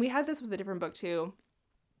things, and we had this with a different book too.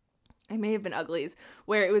 I may have been Uglies,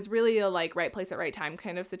 where it was really a like right place at right time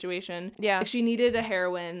kind of situation. Yeah. Like, she needed a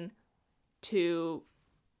heroine to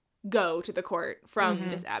go to the court from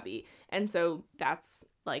this Abbey. And so that's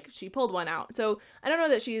like, she pulled one out. So I don't know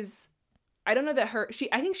that she's I don't know that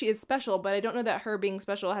I think she is special, but I don't know that her being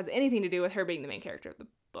special has anything to do with her being the main character of the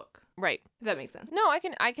book. Right. If that makes sense. No,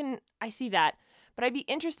 I see that. But I'd be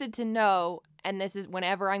interested to know, and this is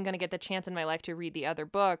whenever I'm going to get the chance in my life to read the other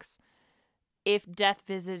books, if Death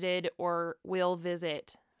visited or will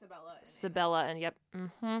visit Sabella and yep.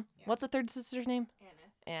 Mm-hmm. Yeah. What's the third sister's name?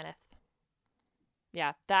 Aneth.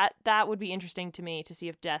 Yeah, that would be interesting to me to see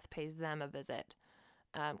if Death pays them a visit.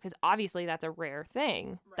 Because obviously that's a rare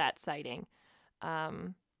thing, right. That sighting.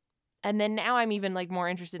 And then now I'm even like more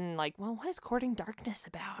interested in like, well, what is Courting Darkness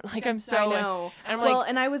about? Like I'm so, I know. And I'm well, like,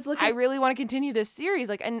 and I was looking. I really want to continue this series.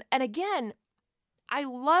 Like, and again, I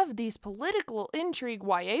love these political intrigue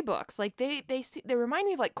YA books. Like they remind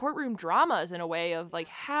me of like courtroom dramas in a way of like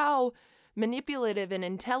how manipulative and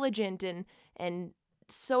intelligent and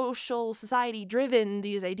social society driven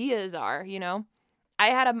these ideas are, you know? I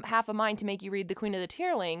had half a mind to make you read The Queen of the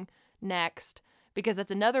Tearling next because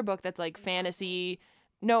that's another book that's like fantasy.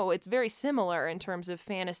 No, it's very similar in terms of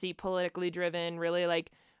fantasy, politically driven, really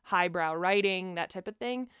like highbrow writing, that type of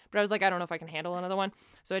thing. But I was like, I don't know if I can handle another one.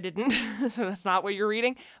 So I didn't. So that's not what you're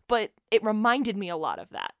reading. But it reminded me a lot of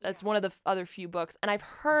that. That's one of the other few books. And I've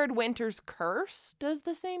heard Winter's Curse does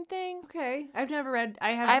the same thing. Okay. I've never read.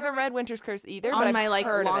 I haven't read Winter's Curse either. On but I've my like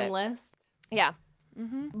heard long list. Yeah.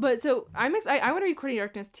 Mm-hmm. But so I'm excited. I want to read Courting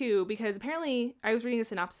Darkness too because apparently I was reading a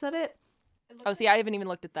synopsis of it. Oh, see, I haven't even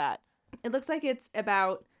looked at that. It looks like it's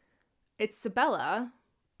Sabella,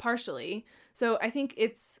 partially. So I think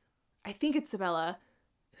it's Sabella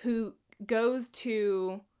who goes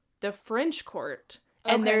to the French court,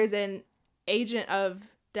 and there's an agent of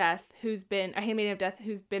death a handmaiden of death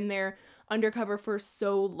who's been there undercover for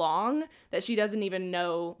so long that she doesn't even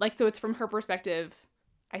know. Like, so it's from her perspective,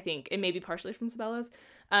 I think, and maybe partially from Sabella's.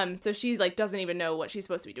 So she like doesn't even know what she's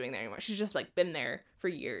supposed to be doing there anymore. She's just like been there for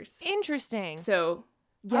years. Interesting. So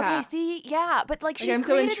yeah. Okay, see, yeah, but like she's I'm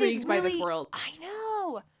so intrigued by this world. I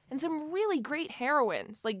know. And some really great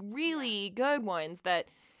heroines, like really good ones that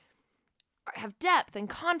have depth and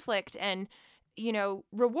conflict and, you know,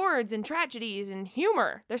 rewards and tragedies and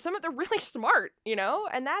humor. They're really smart, you know,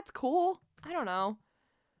 and that's cool. I don't know.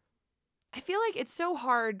 I feel like it's so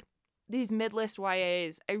hard, these mid-list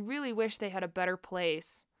YAs. I really wish they had a better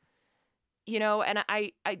place, you know, and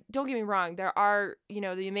I don't get me wrong. There are, you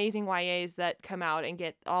know, the amazing YAs that come out and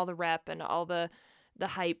get all the rep and all the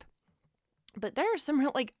hype. But there are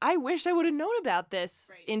some, like, I wish I would have known about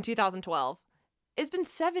this in 2012. It's been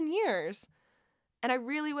 7 years. And I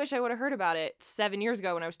really wish I would have heard about it 7 years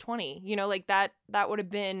ago when I was 20. You know, like, that would have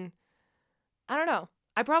been, I don't know.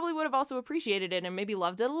 I probably would have also appreciated it and maybe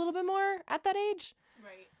loved it a little bit more at that age.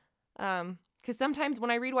 Right. Because sometimes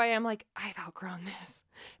when I read YA, I'm like, I've outgrown this.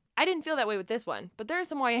 I didn't feel that way with this one. But there are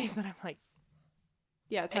some YAs that I'm like,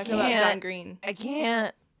 yeah, it's how I feel about John Green. I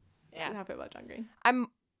can't. Yeah. That's how I feel about John Green.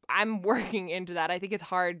 I'm working into that. I think it's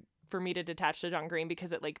hard for me to detach to John Green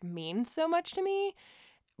because it like means so much to me.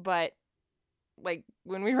 But like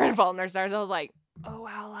when we read Fault in Our Stars, I was like, oh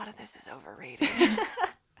wow, a lot of this is overrated.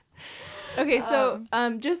 Okay, so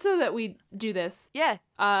just so that we do this,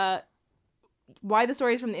 why the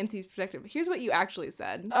story is from the MC's perspective. Here's what you actually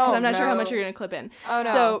said. Because I'm not sure how much you're gonna clip in. Oh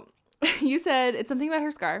no. So you said it's something about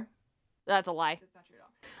her scar. That's a lie. That's not true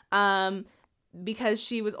at all. Because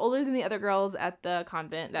she was older than the other girls at the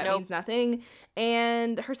convent. That means nothing.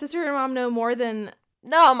 And her sister and mom know more than...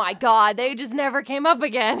 Oh my god, they just never came up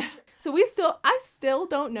again. So I still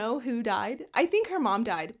don't know who died. I think her mom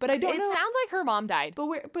died, but I don't know. It sounds like her mom died.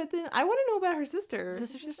 But then I want to know about her sister.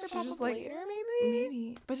 Does her sister pop just up like, later, maybe?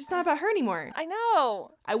 Maybe. But it's not about her anymore. I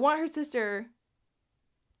know. I want her sister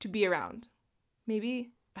to be around.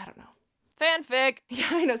 Maybe. I don't know. Fanfic. Yeah,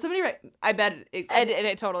 I know. Somebody write. I bet it exists.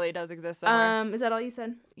 It totally does exist somewhere. Is that all you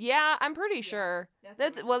said? Yeah, I'm pretty sure.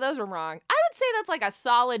 Those were wrong. I would say that's like a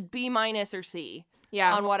solid B- or C.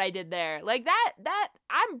 Yeah. On what I did there. Like that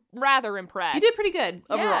I'm rather impressed. You did pretty good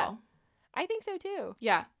overall. Yeah, I think so too.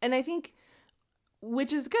 Yeah. And I think,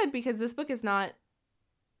 which is good because this book is not,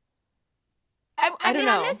 I mean,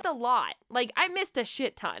 I missed a lot. Like, I missed a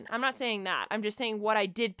shit ton. I'm not saying that. I'm just saying what I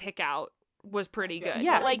did pick out was pretty good.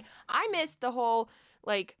 Yeah. But, like, I missed the whole,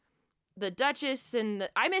 like, the Duchess and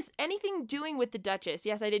I missed anything doing with the Duchess.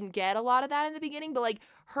 Yes, I didn't get a lot of that in the beginning, but, like,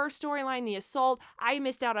 her storyline, the assault, I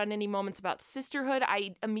missed out on any moments about sisterhood.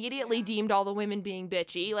 I immediately deemed all the women being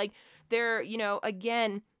bitchy. Like, there, you know,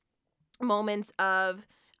 again, moments of...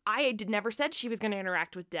 I never said she was going to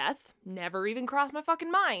interact with death. Never even crossed my fucking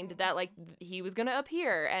mind that, like, he was going to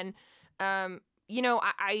appear. And, you know,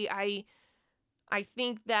 I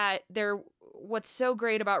think that what's so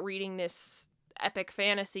great about reading this epic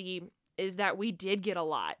fantasy is that we did get a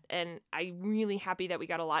lot, and I'm really happy that we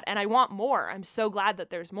got a lot, and I want more. I'm so glad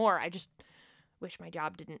that there's more. I just wish my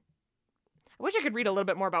job didn't. I wish I could read a little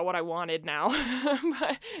bit more about what I wanted now,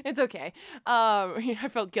 but it's okay. I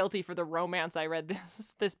felt guilty for the romance I read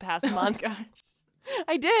this past month. Oh my gosh.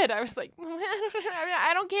 I did. I was like,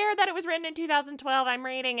 I don't care that it was written in 2012. I'm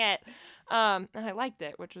reading it. And I liked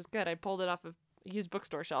it, which was good. I pulled it off of a used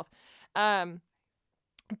bookstore shelf.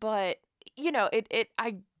 But you know,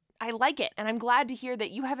 I like it, and I'm glad to hear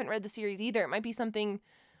that you haven't read the series either. It might be something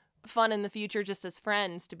fun in the future, just as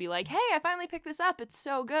friends, to be like, hey, I finally picked this up. It's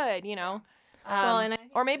so good, you know.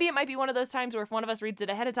 Or maybe it might be one of those times where if one of us reads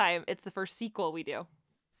it ahead of time, it's the first sequel we do.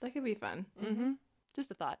 That could be fun. Mm-hmm.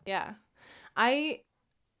 Just a thought. Yeah. I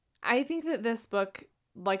think that this book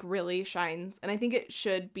like really shines, and I think it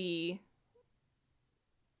should be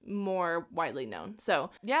more widely known. So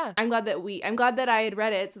yeah, I'm glad that I had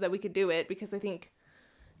read it so that we could do it, because I think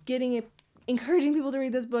encouraging people to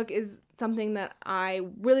read this book is something that I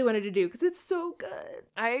really wanted to do because it's so good.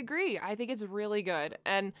 I agree. I think it's really good,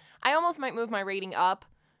 and I almost might move my rating up,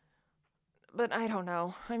 but I don't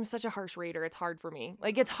know. I'm such a harsh rater. It's hard for me.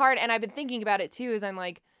 Like, it's hard, and I've been thinking about it too, as I'm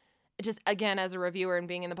like, just again, as a reviewer and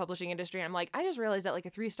being in the publishing industry, I'm like, I just realized that like a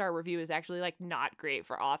 3-star review is actually like not great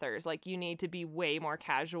for authors. Like, you need to be way more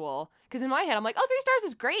casual. Because in my head, I'm like, oh, 3 stars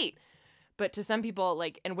is great. But to some people,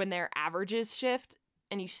 like, and when their averages shift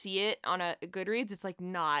and you see it on a Goodreads, it's like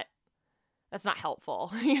that's not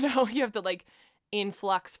helpful. You know, you have to like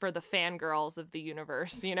influx for the fangirls of the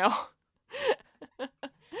universe, you know? Well,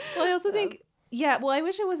 I also think, yeah, well, I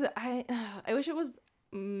wish it was,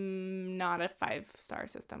 not a 5-star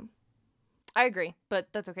system. I agree, but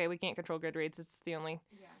that's okay. We can't control Goodreads. It's the only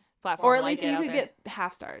platform. Or at like least you could get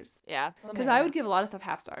half stars. Yeah. Because I would give a lot of stuff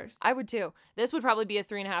half stars. I would too. This would probably be a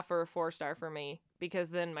 3.5 or a 4-star for me, because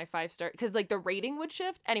then my 5-star, because like the rating would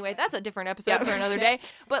shift. Anyway, that's a different episode for another day.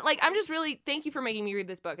 But like, I'm just really, thank you for making me read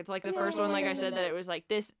this book. It's like the first one, like I said, that it was like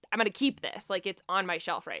this, I'm going to keep this. Like, it's on my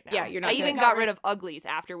shelf right now. Yeah, you're not. I even got rid of Uglies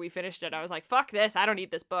after we finished it. I was like, fuck this. I don't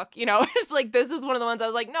need this book. You know, it's like, this is one of the ones I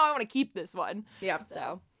was like, no, I want to keep this one. Yeah.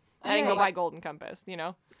 So I didn't go buy Golden Compass, you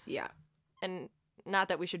know? Yeah. And not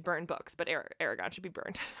that we should burn books, but Aragon should be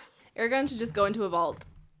burned. Aragon should just go into a vault.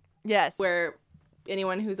 Yes. Where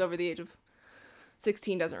anyone who's over the age of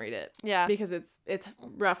 16 doesn't read it. Yeah. Because it's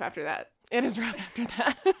rough after that. It is rough after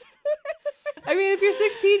that. I mean, if you're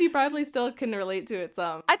 16, you probably still can relate to it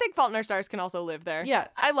some. I think Fault in Our Stars can also live there. Yeah.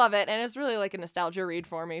 I love it, and it's really like a nostalgia read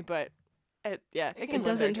for me, but it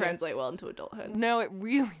doesn't translate well into adulthood. No, it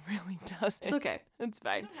really, really doesn't. It's okay. It's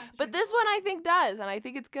fine. But this one I think does, and I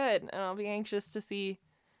think it's good, and I'll be anxious to see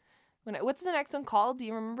what's the next one called? Do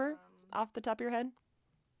you remember off the top of your head?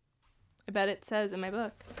 I bet it says in my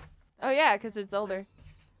book. Oh yeah, because it's older.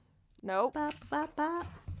 Nope.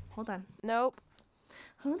 Hold on. Nope.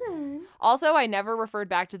 Hold on. Also, I never referred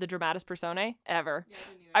back to the Dramatis Personae ever. Yeah,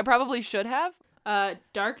 I probably should have.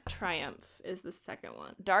 Dark Triumph is the second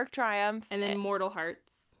one. Dark Triumph. And then Mortal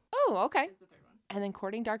Hearts. Oh, okay. Is the third one. And then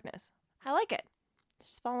Courting Darkness. I like it. It's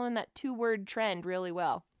just following that 2-word trend really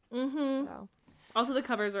well. Mm-hmm. So. Also, the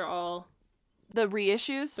covers are all... The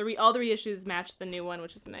reissues? All the reissues match the new one,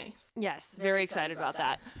 which is nice. Yes, very excited about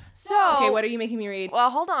that. So... Okay, what are you making me read? Well,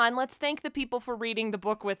 hold on. Let's thank the people for reading the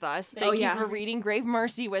book with us. Thank you for reading Grave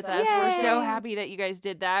Mercy with us. Yay! We're so happy that you guys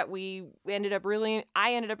did that. I ended up really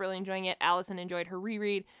enjoying it. Alyson enjoyed her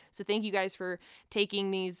reread. So thank you guys for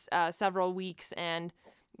taking these several weeks and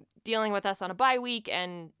dealing with us on a bye week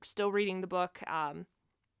and still reading the book and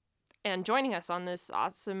joining us on this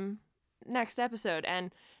awesome next episode.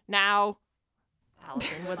 And now...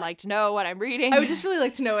 Alyson would like to know what I'm reading. I would just really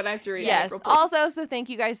like to know what I have to read. Yes. Also, so thank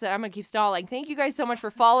you guys. I'm going to keep stalling. Thank you guys so much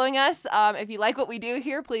for following us. If you like what we do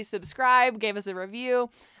here, please subscribe, give us a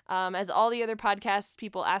review. As all the other podcast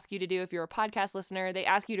people ask you to do, if you're a podcast listener, they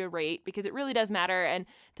ask you to rate because it really does matter. And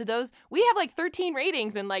to those, we have like 13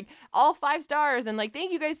 ratings and like all 5 stars and like,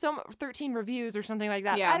 thank you guys so much, 13 reviews or something like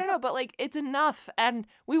that. Yeah. I don't know, but like it's enough and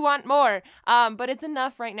we want more. But it's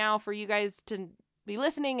enough right now for you guys to be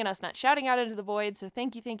listening and us not shouting out into the void. So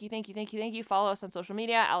thank you. Follow us on social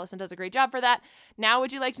media. Alyson does a great job for that. Now,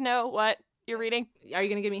 would you like to know what you're reading? Are you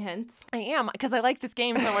going to give me hints? I am, because I like this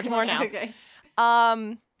game so much more now. Okay.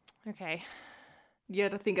 Okay. You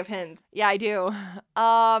have to think of hints. Yeah, I do.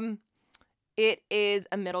 It is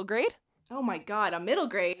a middle grade. Oh my God, a middle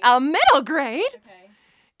grade. A middle grade? Okay.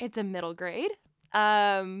 It's a middle grade.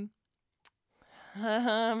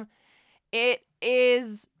 It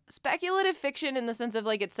is speculative fiction in the sense of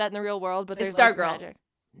like it's set in the real world, but there's Stargirl. like, magic.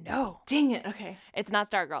 No. Dang it. Okay. It's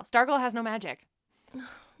not Stargirl. Stargirl has no magic.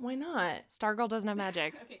 Why not? Stargirl doesn't have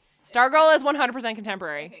magic. Okay. Stargirl is 100%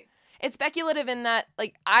 contemporary. Okay. It's speculative in that,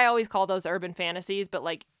 like, I always call those urban fantasies, but,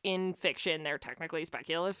 like, in fiction, they're technically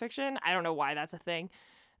speculative fiction. I don't know why that's a thing.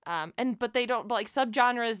 But they don't, like,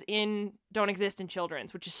 subgenres don't exist in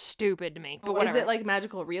children's, which is stupid to me. But whatever. Is it like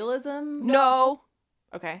magical realism? No.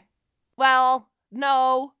 Okay. Well,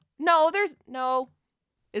 no. There's no.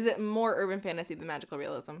 Is it more urban fantasy than magical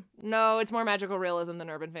realism? No, it's more magical realism than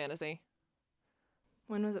urban fantasy.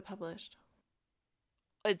 When was it published?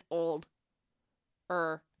 It's old.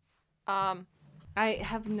 I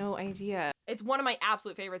have no idea. It's one of my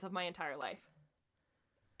absolute favorites of my entire life.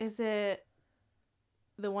 Is it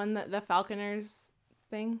the one that the Falconers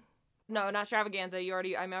thing? No, not Extravaganza. I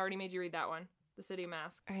already made you read that one. The City of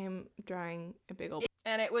Masks. I am drawing a big old...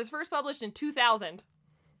 And it was first published in 2000.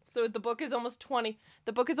 So the book is almost 20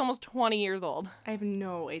 years old. I have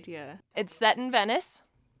no idea. It's set in Venice.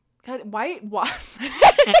 God, why? What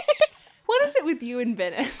is it with you in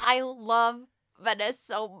Venice? I love Venice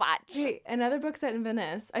so much. Hey, another book set in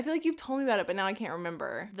Venice. I feel like you've told me about it, but now I can't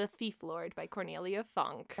remember. The Thief Lord by Cornelia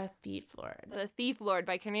Funk. A Thief Lord. The Thief Lord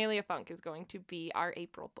by Cornelia Funk is going to be our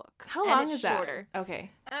April book. How long is that? Shorter.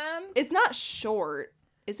 Okay. It's not short,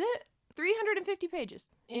 is it? 350 pages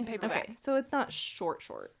in paperback. Okay, so it's not short.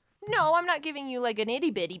 No, I'm not giving you like an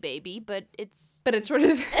itty bitty baby, but it's shorter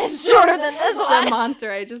than it's shorter than this one. The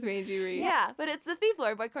monster I just made you read. Yeah, but it's The Thief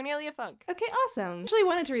Lord by Cornelia Funk. Okay, awesome. I actually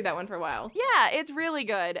wanted to read that one for a while. Yeah, it's really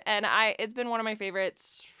good, and it's been one of my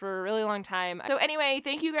favorites for a really long time. So anyway,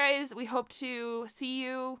 thank you guys. We hope to see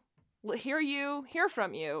you, hear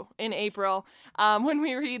from you in April when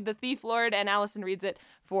we read The Thief Lord and Alyson reads it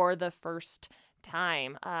for the first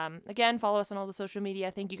time. Again, follow us on all the social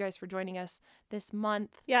media. Thank you guys for joining us this month.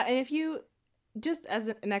 Yeah, and if you, just as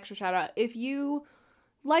an extra shout out, if you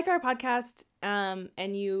like our podcast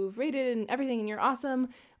and you've rated and everything and you're awesome,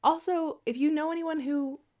 also, if you know anyone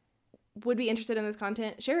who would be interested in this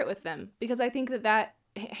content, share it with them, because I think that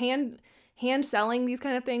hand selling these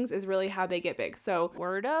kind of things is really how they get big. So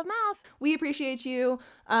word of mouth. We appreciate you.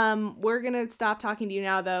 We're gonna stop talking to you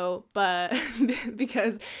now though, but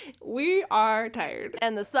because we are tired.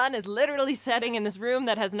 And the sun is literally setting in this room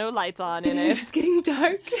that has no lights on in it. It's getting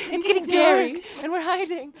dark. It's getting dark. And we're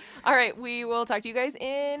hiding. All right, we will talk to you guys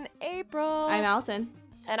in April. I'm Alyson.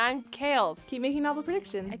 And I'm Kales. Keep making novel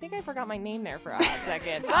predictions. I think I forgot my name there for a hot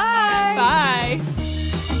second. Bye.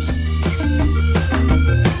 Bye.